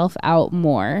yourself out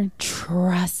more.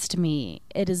 Trust me,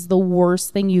 it is the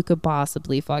worst thing you could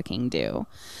possibly fucking do.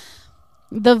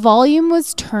 The volume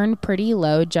was turned pretty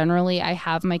low. Generally, I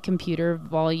have my computer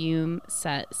volume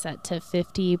set to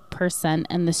 50%,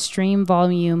 and the stream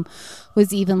volume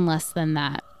was even less than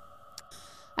that.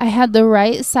 I had the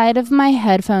right side of my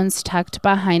headphones tucked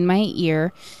behind my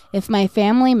ear if my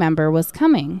family member was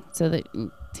coming, so that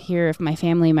to hear if my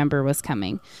family member was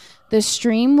coming. The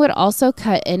stream would also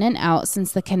cut in and out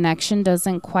since the connection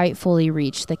doesn't quite fully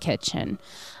reach the kitchen.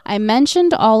 I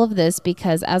mentioned all of this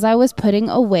because as I was putting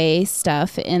away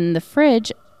stuff in the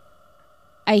fridge,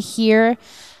 I hear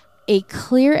a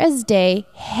clear as day,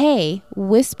 "Hey,"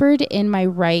 whispered in my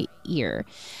right ear,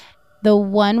 the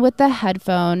one with the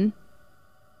headphone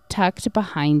tucked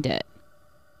behind it.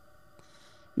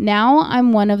 Now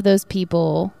I'm one of those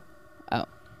people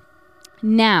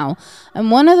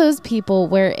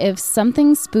where if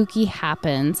something spooky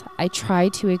happens, I try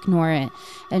to ignore it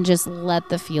and just let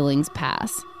the feelings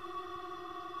pass.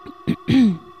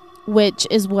 Which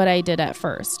is what I did at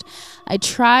first. I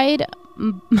tried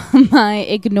my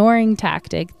ignoring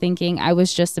tactic, thinking I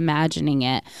was just imagining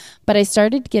it, but I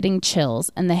started getting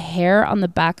chills and the hair on the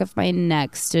back of my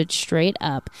neck stood straight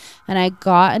up, and I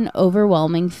got an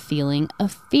overwhelming feeling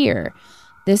of fear.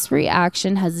 This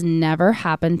reaction has never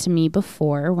happened to me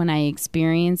before when I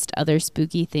experienced other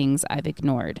spooky things I've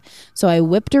ignored. So I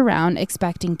whipped around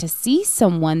expecting to see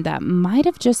someone that might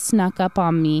have just snuck up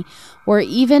on me, or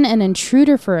even an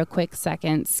intruder for a quick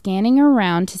second, scanning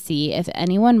around to see if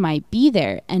anyone might be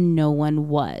there, and no one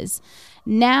was.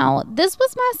 Now, this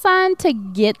was my sign to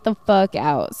get the fuck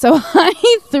out. So I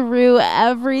threw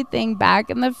everything back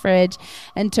in the fridge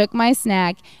and took my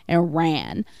snack and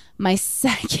ran. My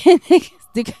second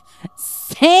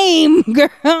same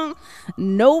girl.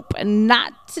 Nope,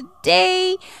 not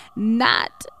today.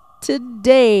 Not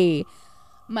today.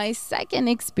 My second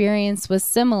experience was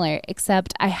similar,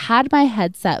 except I had my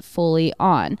headset fully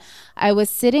on. I was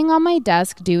sitting on my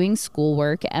desk doing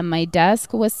schoolwork, and my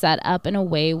desk was set up in a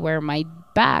way where my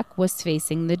back was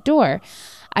facing the door.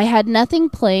 I had nothing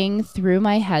playing through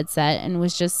my headset and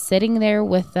was just sitting there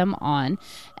with them on,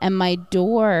 and my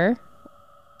door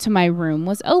to my room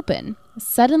was open.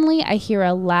 Suddenly, I hear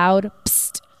a loud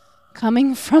psst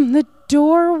coming from the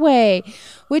doorway,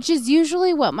 which is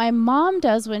usually what my mom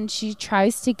does when she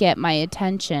tries to get my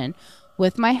attention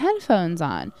with my headphones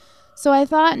on. So I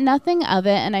thought nothing of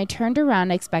it, and I turned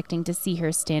around expecting to see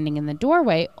her standing in the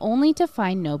doorway, only to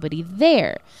find nobody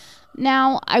there.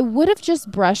 Now, I would have just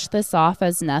brushed this off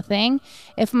as nothing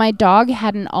if my dog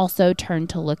hadn't also turned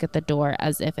to look at the door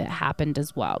as if it happened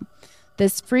as well.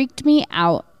 This freaked me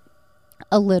out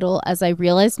a little as I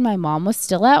realized my mom was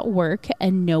still at work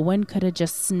and no one could have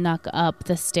just snuck up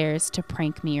the stairs to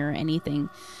prank me or anything,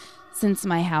 since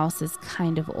my house is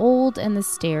kind of old and the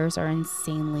stairs are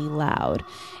insanely loud.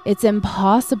 It's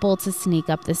impossible to sneak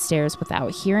up the stairs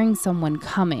without hearing someone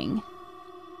coming.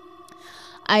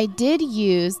 I did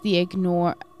use the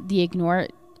ignore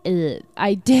it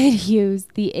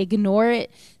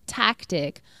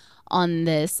tactic on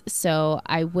this so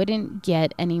I wouldn't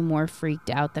get any more freaked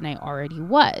out than I already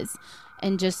was,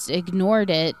 and just ignored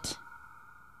it.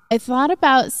 I thought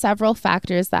about several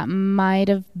factors that might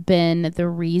have been the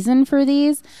reason for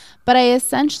these, but I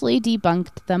essentially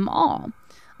debunked them all.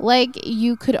 Like,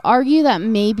 you could argue that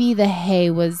maybe the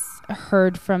hey was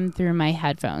heard from through my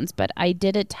headphones, but I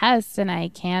did a test and I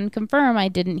can confirm I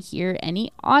didn't hear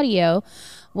any audio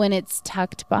when it's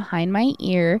tucked behind my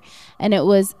ear, and it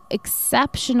was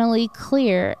exceptionally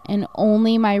clear in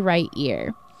only my right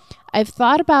ear. I've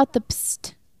thought about the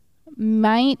psst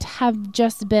might have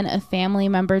just been a family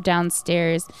member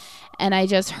downstairs and I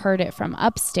just heard it from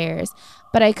upstairs,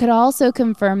 but I could also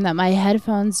confirm that my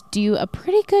headphones do a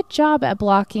pretty good job at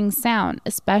blocking sound,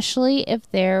 especially if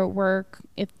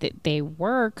they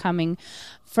were coming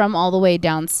from all the way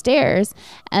downstairs,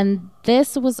 and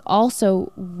this was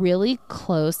also really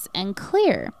close and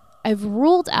clear. I've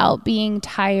ruled out being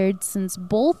tired since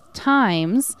both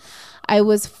times I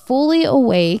was fully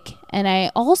awake, and I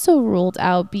also ruled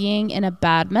out being in a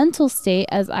bad mental state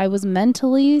as I was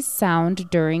mentally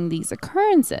sound during these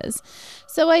occurrences.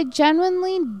 So I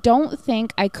genuinely don't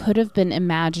think I could have been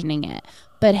imagining it.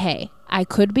 But hey, I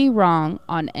could be wrong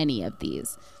on any of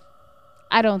these.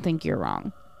 I don't think you're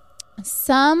wrong.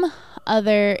 Some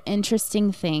other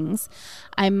interesting things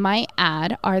I might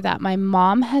add are that my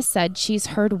mom has said she's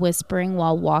heard whispering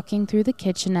while walking through the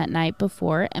kitchen at night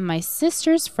before, and my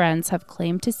sister's friends have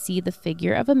claimed to see the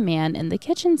figure of a man in the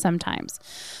kitchen sometimes.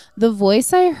 The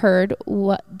voice I heard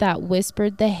that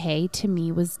whispered the hey to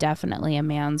me was definitely a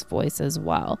man's voice as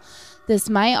well. This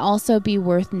might also be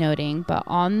worth noting, but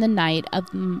on the night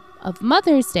of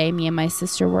Mother's Day, me and my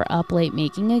sister were up late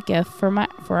making a gift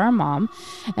for our mom,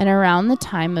 and around the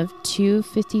time of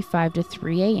 2:55 to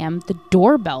 3 a.m., the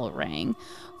doorbell rang.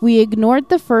 We ignored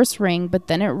the first ring, but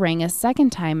then it rang a second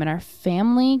time, and our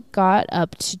family got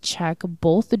up to check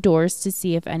both the doors to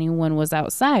see if anyone was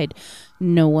outside.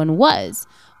 No one was.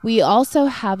 We also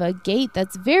have a gate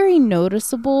that's very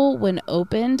noticeable when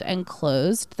opened and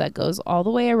closed that goes all the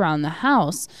way around the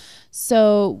house.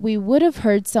 So we would have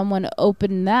heard someone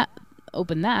open that,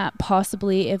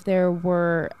 possibly if there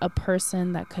were a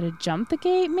person that could have jumped the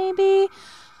gate, maybe.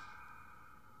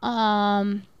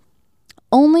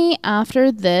 Only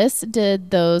after this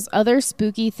did those other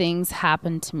spooky things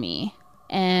happen to me.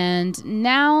 And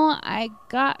now I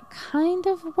got kind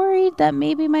of worried that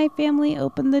maybe my family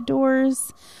opened the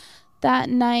doors that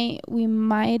night. We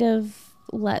might have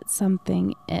let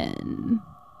something in.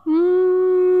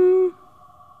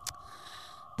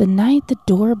 The night the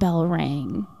doorbell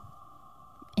rang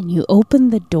and you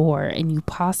opened the door and you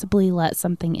possibly let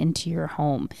something into your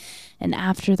home. And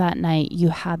after that night,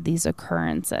 you had these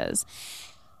occurrences.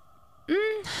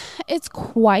 It's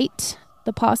quite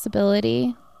the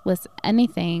possibility. Listen,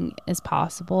 anything is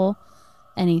possible.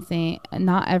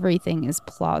 Not everything is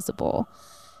plausible.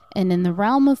 And in the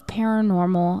realm of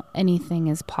paranormal, anything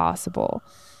is possible.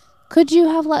 Could you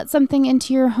have let something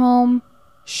into your home?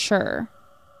 Sure.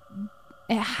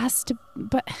 It has to,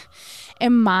 but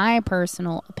in my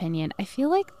personal opinion, I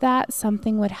feel like that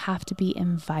something would have to be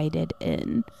invited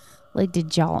in. Like,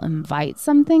 did y'all invite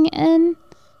something in?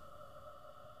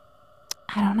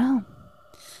 I don't know.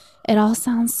 It all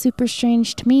sounds super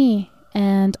strange to me.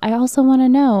 And I also want to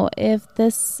know if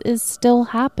this is still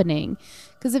happening.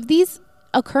 Because if these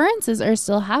occurrences are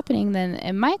still happening, then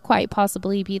it might quite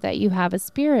possibly be that you have a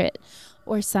spirit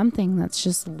or something that's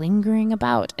just lingering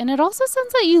about. And it also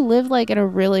sounds like you live like in a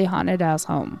really haunted house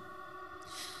home.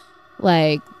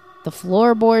 Like the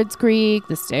floorboards creak,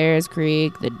 the stairs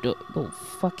creak, the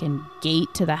fucking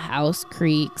gate to the house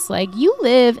creaks. Like you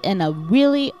live in a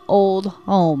really old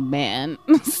home, man.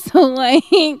 So like,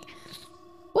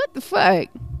 what the fuck?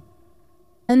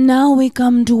 And now we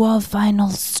come to our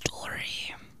final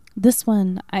story. This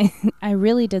one I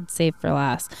really did save for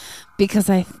last because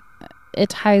it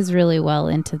ties really well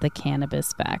into the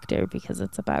cannabis factor because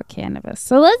it's about cannabis.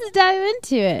 So let's dive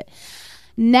into it.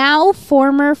 Now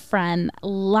former friend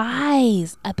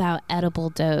lies about edible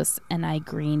dose and I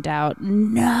greened out.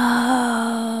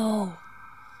 No.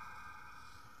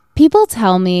 People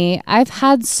tell me, I've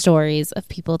had stories of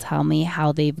people tell me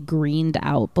how they've greened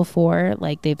out before,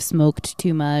 like they've smoked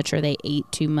too much or they ate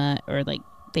too much or like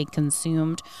they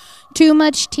consumed too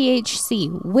much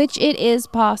THC, which it is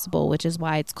possible, which is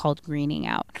why it's called greening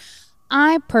out.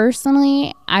 I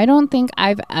don't think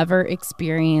I've ever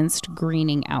experienced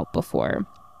greening out before,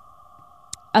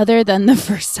 other than the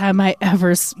first time I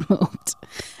ever smoked.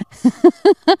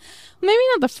 Maybe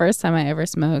not the first time I ever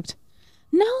smoked.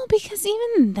 No, because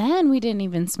even then we didn't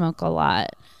even smoke a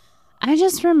lot. I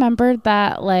just remembered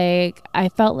that like I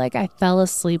felt like I fell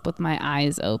asleep with my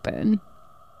eyes open.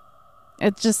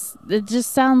 It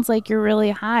just sounds like you're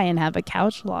really high and have a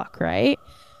couch lock, right?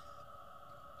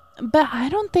 But I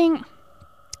don't think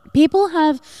people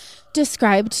have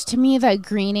described to me that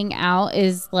greening out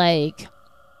is like,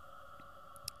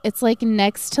 it's like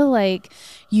next to like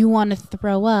you want to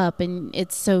throw up and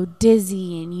it's so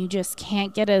dizzy and you just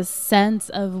can't get a sense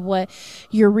of what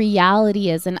your reality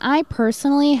is. And I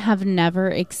personally have never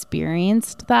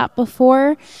experienced that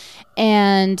before.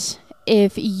 And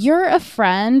if you're a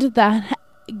friend that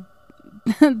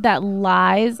that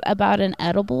lies about an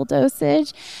edible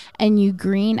dosage and you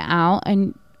green out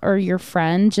or your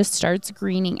friend just starts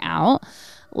greening out,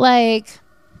 like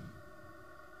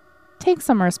take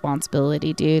some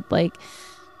responsibility, dude. Like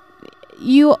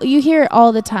you hear it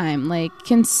all the time, like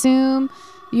consume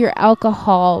your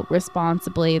alcohol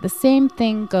responsibly. The same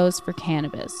thing goes for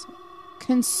cannabis.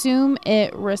 Consume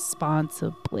it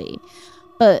responsibly.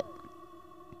 But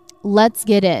let's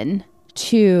get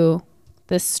into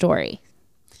this story.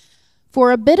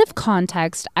 For a bit of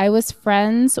context, I was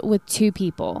friends with two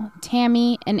people,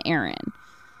 Tammy and Aaron.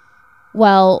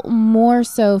 Well, more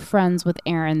so friends with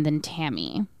Aaron than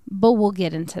Tammy, but we'll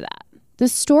get into that. The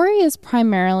story is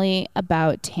primarily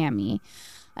about Tammy.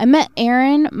 I met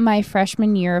Aaron my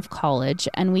freshman year of college,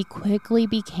 and we quickly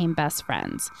became best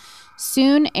friends.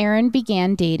 Soon, Aaron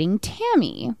began dating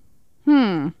Tammy.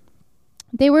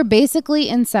 They were basically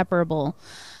inseparable.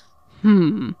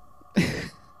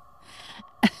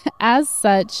 As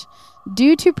such,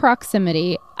 Due to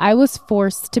proximity, I was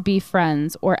forced to be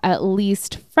friends or at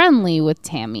least friendly with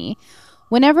Tammy.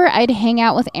 Whenever I'd hang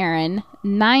out with Aaron,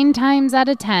 9 times out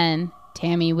of 10,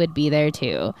 Tammy would be there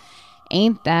too.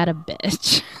 Ain't that a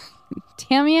bitch?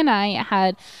 Tammy and I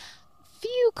had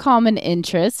few common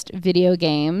interests: video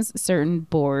games, certain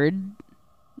board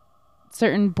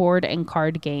and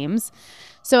card games.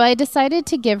 So I decided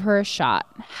to give her a shot.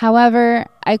 However,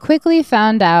 I quickly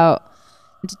found out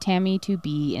Tammy to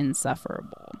be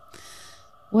insufferable.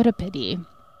 What a pity.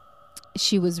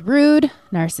 She was rude,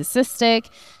 narcissistic,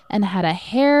 and had a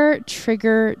hair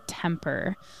trigger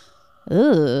temper.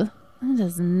 Ugh, that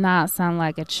does not sound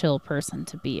like a chill person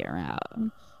to be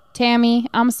around. Tammy,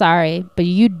 I'm sorry, but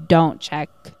you don't check.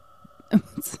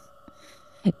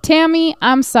 Tammy,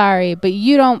 I'm sorry, but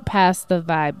you don't pass the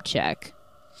vibe check.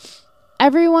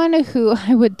 Everyone who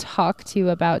I would talk to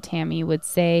about Tammy would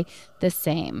say the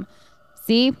same.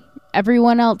 See,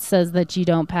 everyone else says that you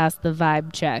don't pass the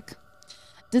vibe check.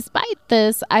 Despite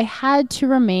this, I had to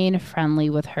remain friendly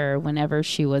with her whenever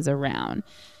she was around.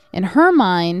 In her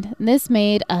mind, this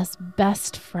made us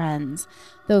best friends,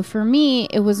 though for me,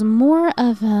 it was more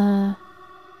of an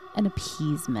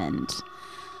appeasement.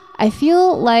 I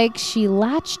feel like she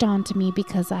latched onto me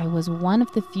because I was one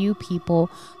of the few people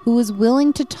who was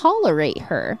willing to tolerate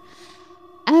her.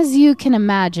 As you can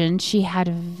imagine, she had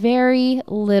very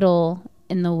little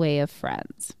in the way of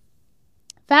friends.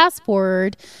 Fast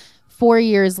forward 4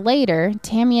 years later,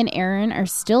 Tammy and Aaron are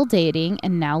still dating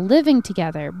and now living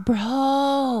together.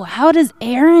 Bro, how does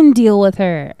Aaron deal with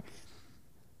her?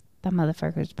 That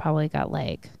motherfucker's probably got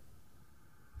like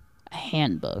a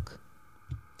handbook.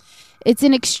 It's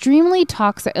an extremely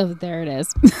toxic... Oh, there it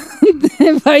is.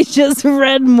 If I just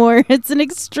read more, it's an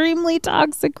extremely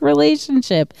toxic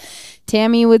relationship.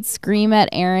 Tammy would scream at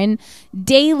Aaron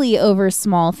daily over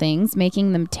small things,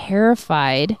 making them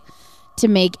terrified to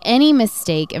make any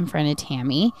mistake in front of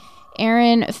Tammy.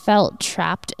 Aaron felt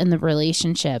trapped in the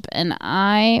relationship, and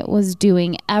I was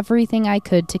doing everything I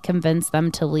could to convince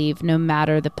them to leave, no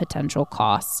matter the potential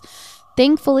costs.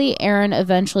 Thankfully, Aaron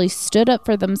eventually stood up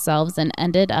for themselves and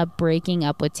ended up breaking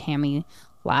up with Tammy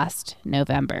last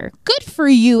November. Good for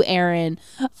you, Aaron.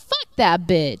 Fuck that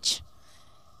bitch.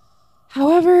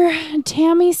 However,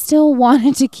 Tammy still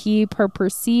wanted to keep her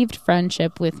perceived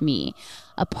friendship with me.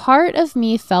 A part of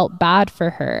me felt bad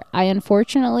for her. I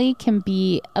unfortunately can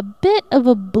be a bit of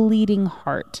a bleeding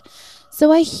heart.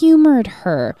 So I humored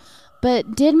her,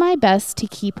 but did my best to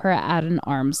keep her at an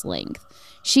arm's length.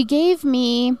 She gave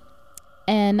me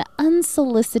an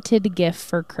unsolicited gift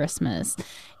for Christmas,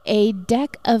 a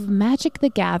deck of Magic the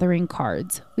Gathering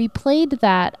cards. We played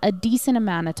that a decent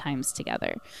amount of times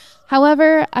together.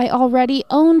 However, I already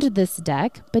owned this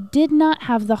deck, but did not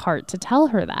have the heart to tell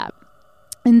her that.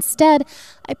 Instead,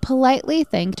 I politely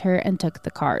thanked her and took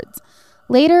the cards.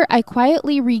 Later, I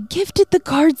quietly regifted the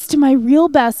cards to my real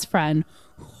best friend.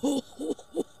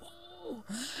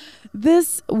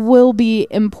 This will be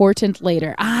important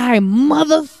later. I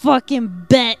motherfucking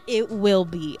bet it will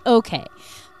be. Okay,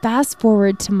 fast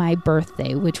forward to my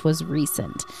birthday, which was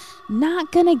recent.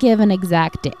 Not gonna give an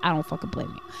exact date. I don't fucking blame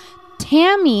you.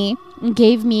 Tammy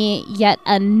gave me yet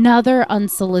another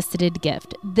unsolicited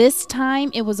gift. This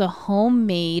time it was a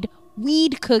homemade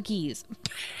weed cookies.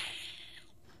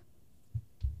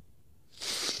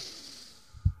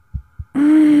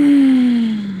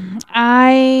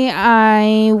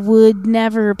 I would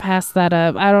never pass that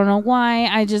up. I don't know why.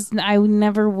 I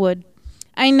never would.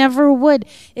 I never would.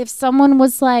 If someone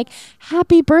was like,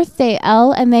 "Happy birthday,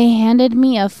 Elle," and they handed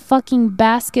me a fucking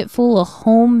basket full of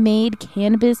homemade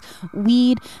cannabis,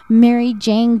 weed, Mary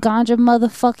Jane ganja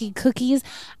motherfucking cookies,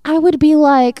 I would be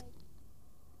like,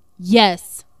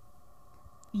 yes,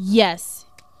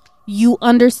 you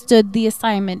understood the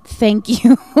assignment. Thank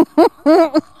you.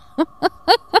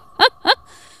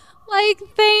 Like,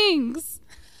 thanks.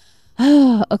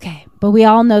 Okay, but we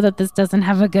all know that this doesn't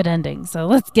have a good ending, so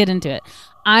let's get into it.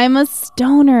 I'm a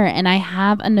stoner, and I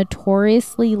have a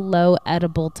notoriously low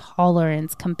edible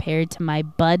tolerance compared to my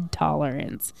bud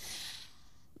tolerance.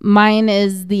 Mine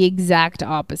is the exact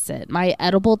opposite. My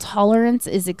edible tolerance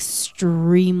is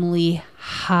extremely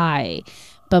high,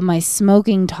 but my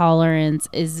smoking tolerance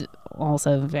is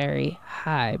also very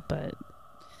high, but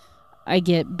I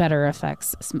get better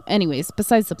effects. Anyways,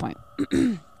 besides the point.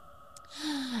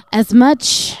 As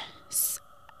much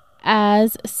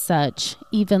as such,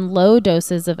 even low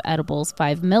doses of edibles,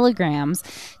 5 milligrams,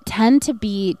 tend to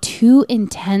be too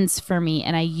intense for me,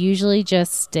 and I usually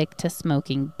just stick to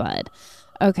smoking bud.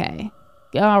 Okay,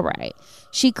 All right.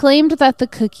 She claimed that the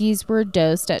cookies were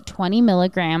dosed at 20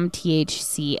 milligram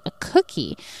THC a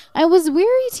cookie. I was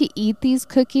weary to eat these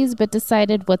cookies, but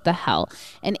decided what the hell,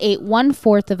 and ate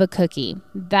 1/4 of a cookie.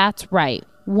 That's right,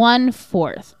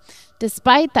 1/4.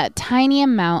 Despite that tiny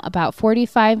amount, about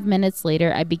 45 minutes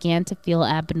later, I began to feel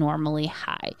abnormally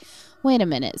high. Wait a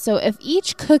minute. So if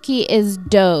each cookie is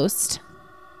dosed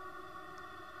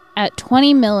at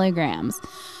 20 milligrams,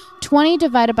 20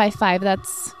 divided by 5,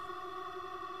 that's...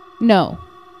 No.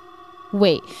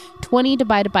 Wait. 20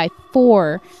 divided by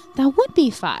 4, that would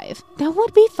be 5. That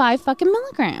would be 5 fucking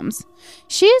milligrams.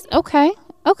 She is... Okay.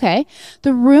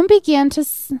 The room began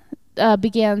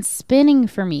spinning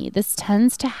for me. This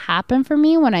tends to happen for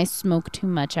me when I smoke too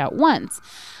much at once.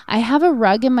 I have a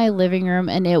rug in my living room,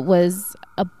 and it was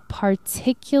a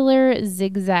particular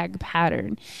zigzag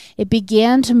pattern. It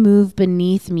began to move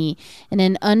beneath me in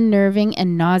an unnerving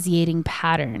and nauseating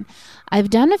pattern. I've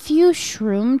done a few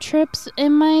shroom trips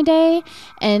in my day,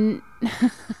 and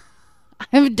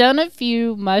I've done a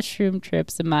few mushroom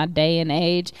trips in my day and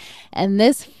age, and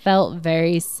this felt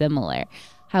very similar.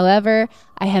 However,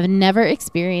 I have never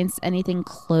experienced anything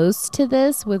close to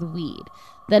this with weed.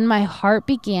 Then my heart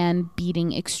began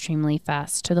beating extremely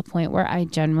fast to the point where I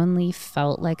genuinely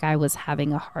felt like I was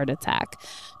having a heart attack.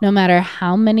 No matter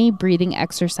how many breathing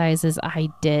exercises I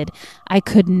did, I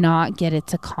could not get it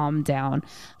to calm down.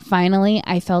 Finally,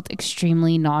 I felt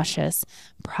extremely nauseous,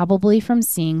 probably from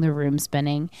seeing the room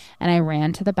spinning, and I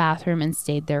ran to the bathroom and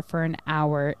stayed there for an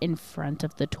hour in front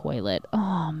of the toilet.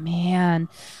 Oh man,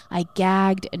 I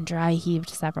gagged and dry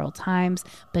heaved several times,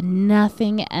 but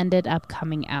nothing ended up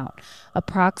coming out.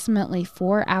 Approximately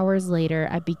 4 hours later,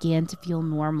 I began to feel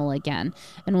normal again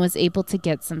and was able to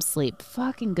get some sleep.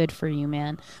 Fucking good for you,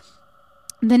 man.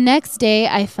 The next day,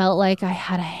 I felt like I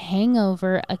had a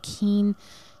hangover akin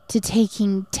to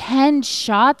taking 10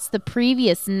 shots the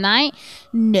previous night.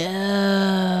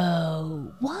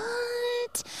 No.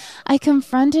 What? I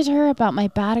confronted her about my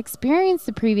bad experience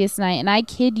the previous night, and I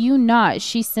kid you not,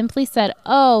 she simply said,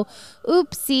 "Oh,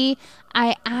 oopsie.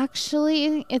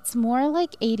 It's more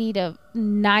like 80 to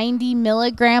 90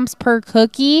 milligrams per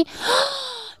cookie."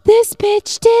 This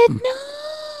bitch did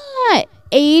not.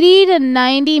 80 to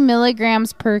 90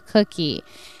 milligrams per cookie.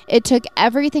 It took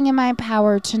everything in my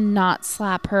power to not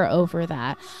slap her over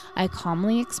that. I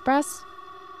calmly expressed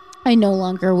I no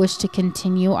longer wish to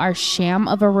continue our sham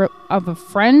of a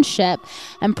friendship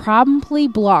and promptly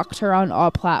blocked her on all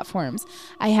platforms.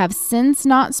 I have since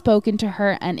not spoken to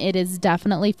her, and it is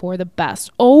definitely for the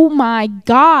best. Oh my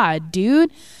God,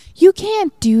 dude. You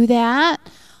can't do that.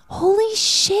 Holy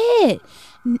shit.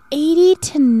 80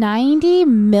 to 90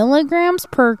 milligrams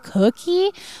per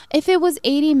cookie? If it was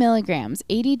 80 milligrams,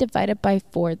 80 divided by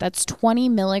 4, that's 20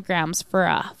 milligrams for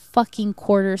a fucking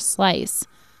quarter slice.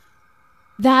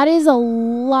 That is a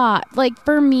lot. Like,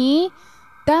 for me,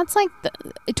 that's like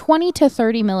 20 to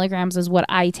 30 milligrams is what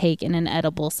I take in an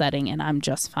edible setting, and I'm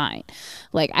just fine.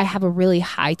 Like, I have a really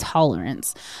high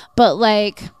tolerance. But,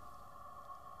 like,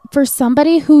 for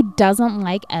somebody who doesn't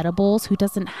like edibles, who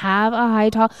doesn't have a high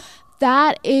tolerance,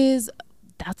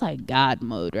 that's like God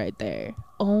mode right there.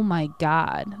 Oh my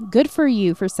God. Good for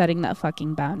you for setting that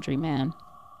fucking boundary, man.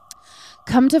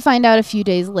 Come to find out a few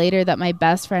days later that my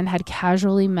best friend had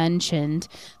casually mentioned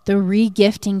the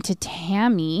re-gifting to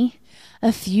Tammy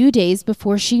a few days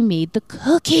before she made the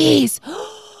cookies.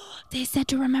 They said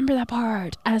to remember that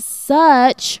part. As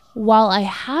such, while I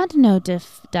had no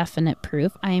definite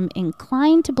proof, I am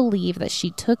inclined to believe that she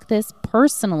took this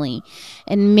personally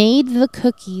and made the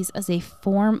cookies as a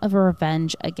form of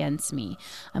revenge against me.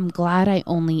 I'm glad I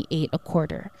only ate a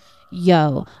quarter.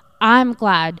 Yo, I'm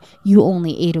glad you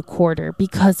only ate a quarter,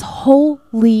 because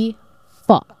holy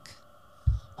fuck.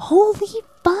 Holy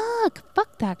fuck.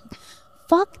 Fuck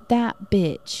that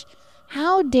bitch.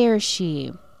 How dare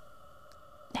she?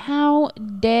 How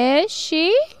dare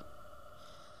she?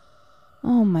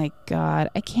 Oh my God.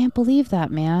 I can't believe that,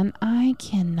 man. I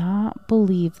cannot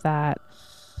believe that.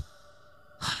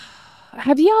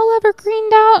 Have y'all ever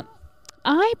greened out?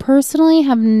 I personally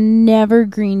have never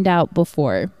greened out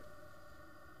before.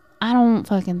 I don't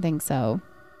fucking think so.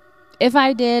 If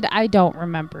I did, I don't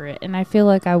remember it, and I feel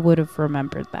like I would have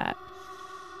remembered that.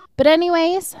 But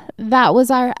anyways, that was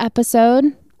our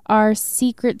episode. Our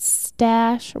secret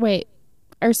stash.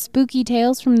 Our spooky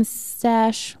tales from the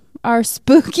stash. Our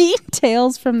spooky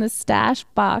tales from the stash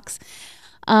box.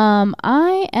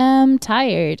 I am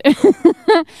tired.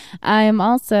 I am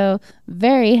also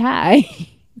very high.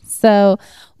 So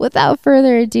without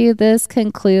further ado, this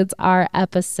concludes our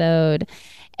episode.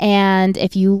 And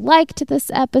if you liked this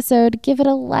episode, give it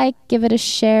a like, give it a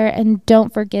share, and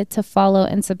don't forget to follow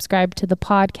and subscribe to the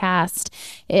podcast.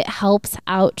 It helps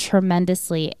out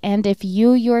tremendously. And if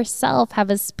you yourself have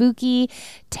a spooky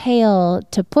tale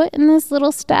to put in this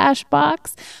little stash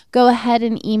box, go ahead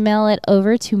and email it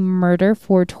over to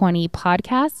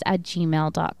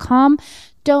murder420podcast@gmail.com.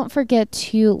 Don't forget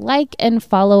to like and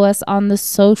follow us on the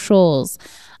socials.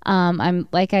 I'm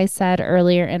like I said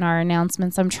earlier in our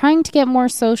announcements, I'm trying to get more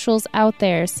socials out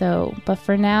there. But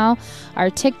for now,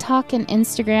 our TikTok and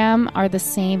Instagram are the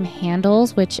same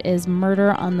handles, which is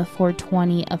Murder on the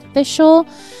 420 Official.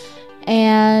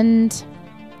 And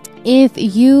if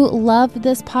you love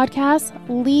this podcast,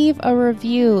 leave a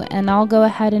review and I'll go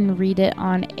ahead and read it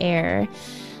on air.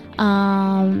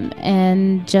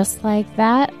 And just like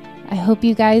that, I hope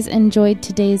you guys enjoyed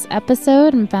today's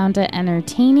episode and found it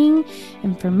entertaining,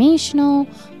 informational,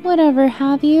 whatever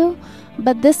have you.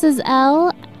 But this is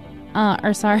Elle.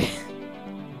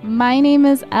 My name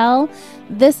is Elle.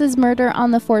 This is Murder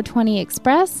on the 420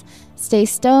 Express. Stay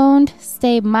stoned,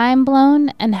 stay mind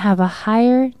blown, and have a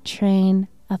higher train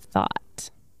of thought.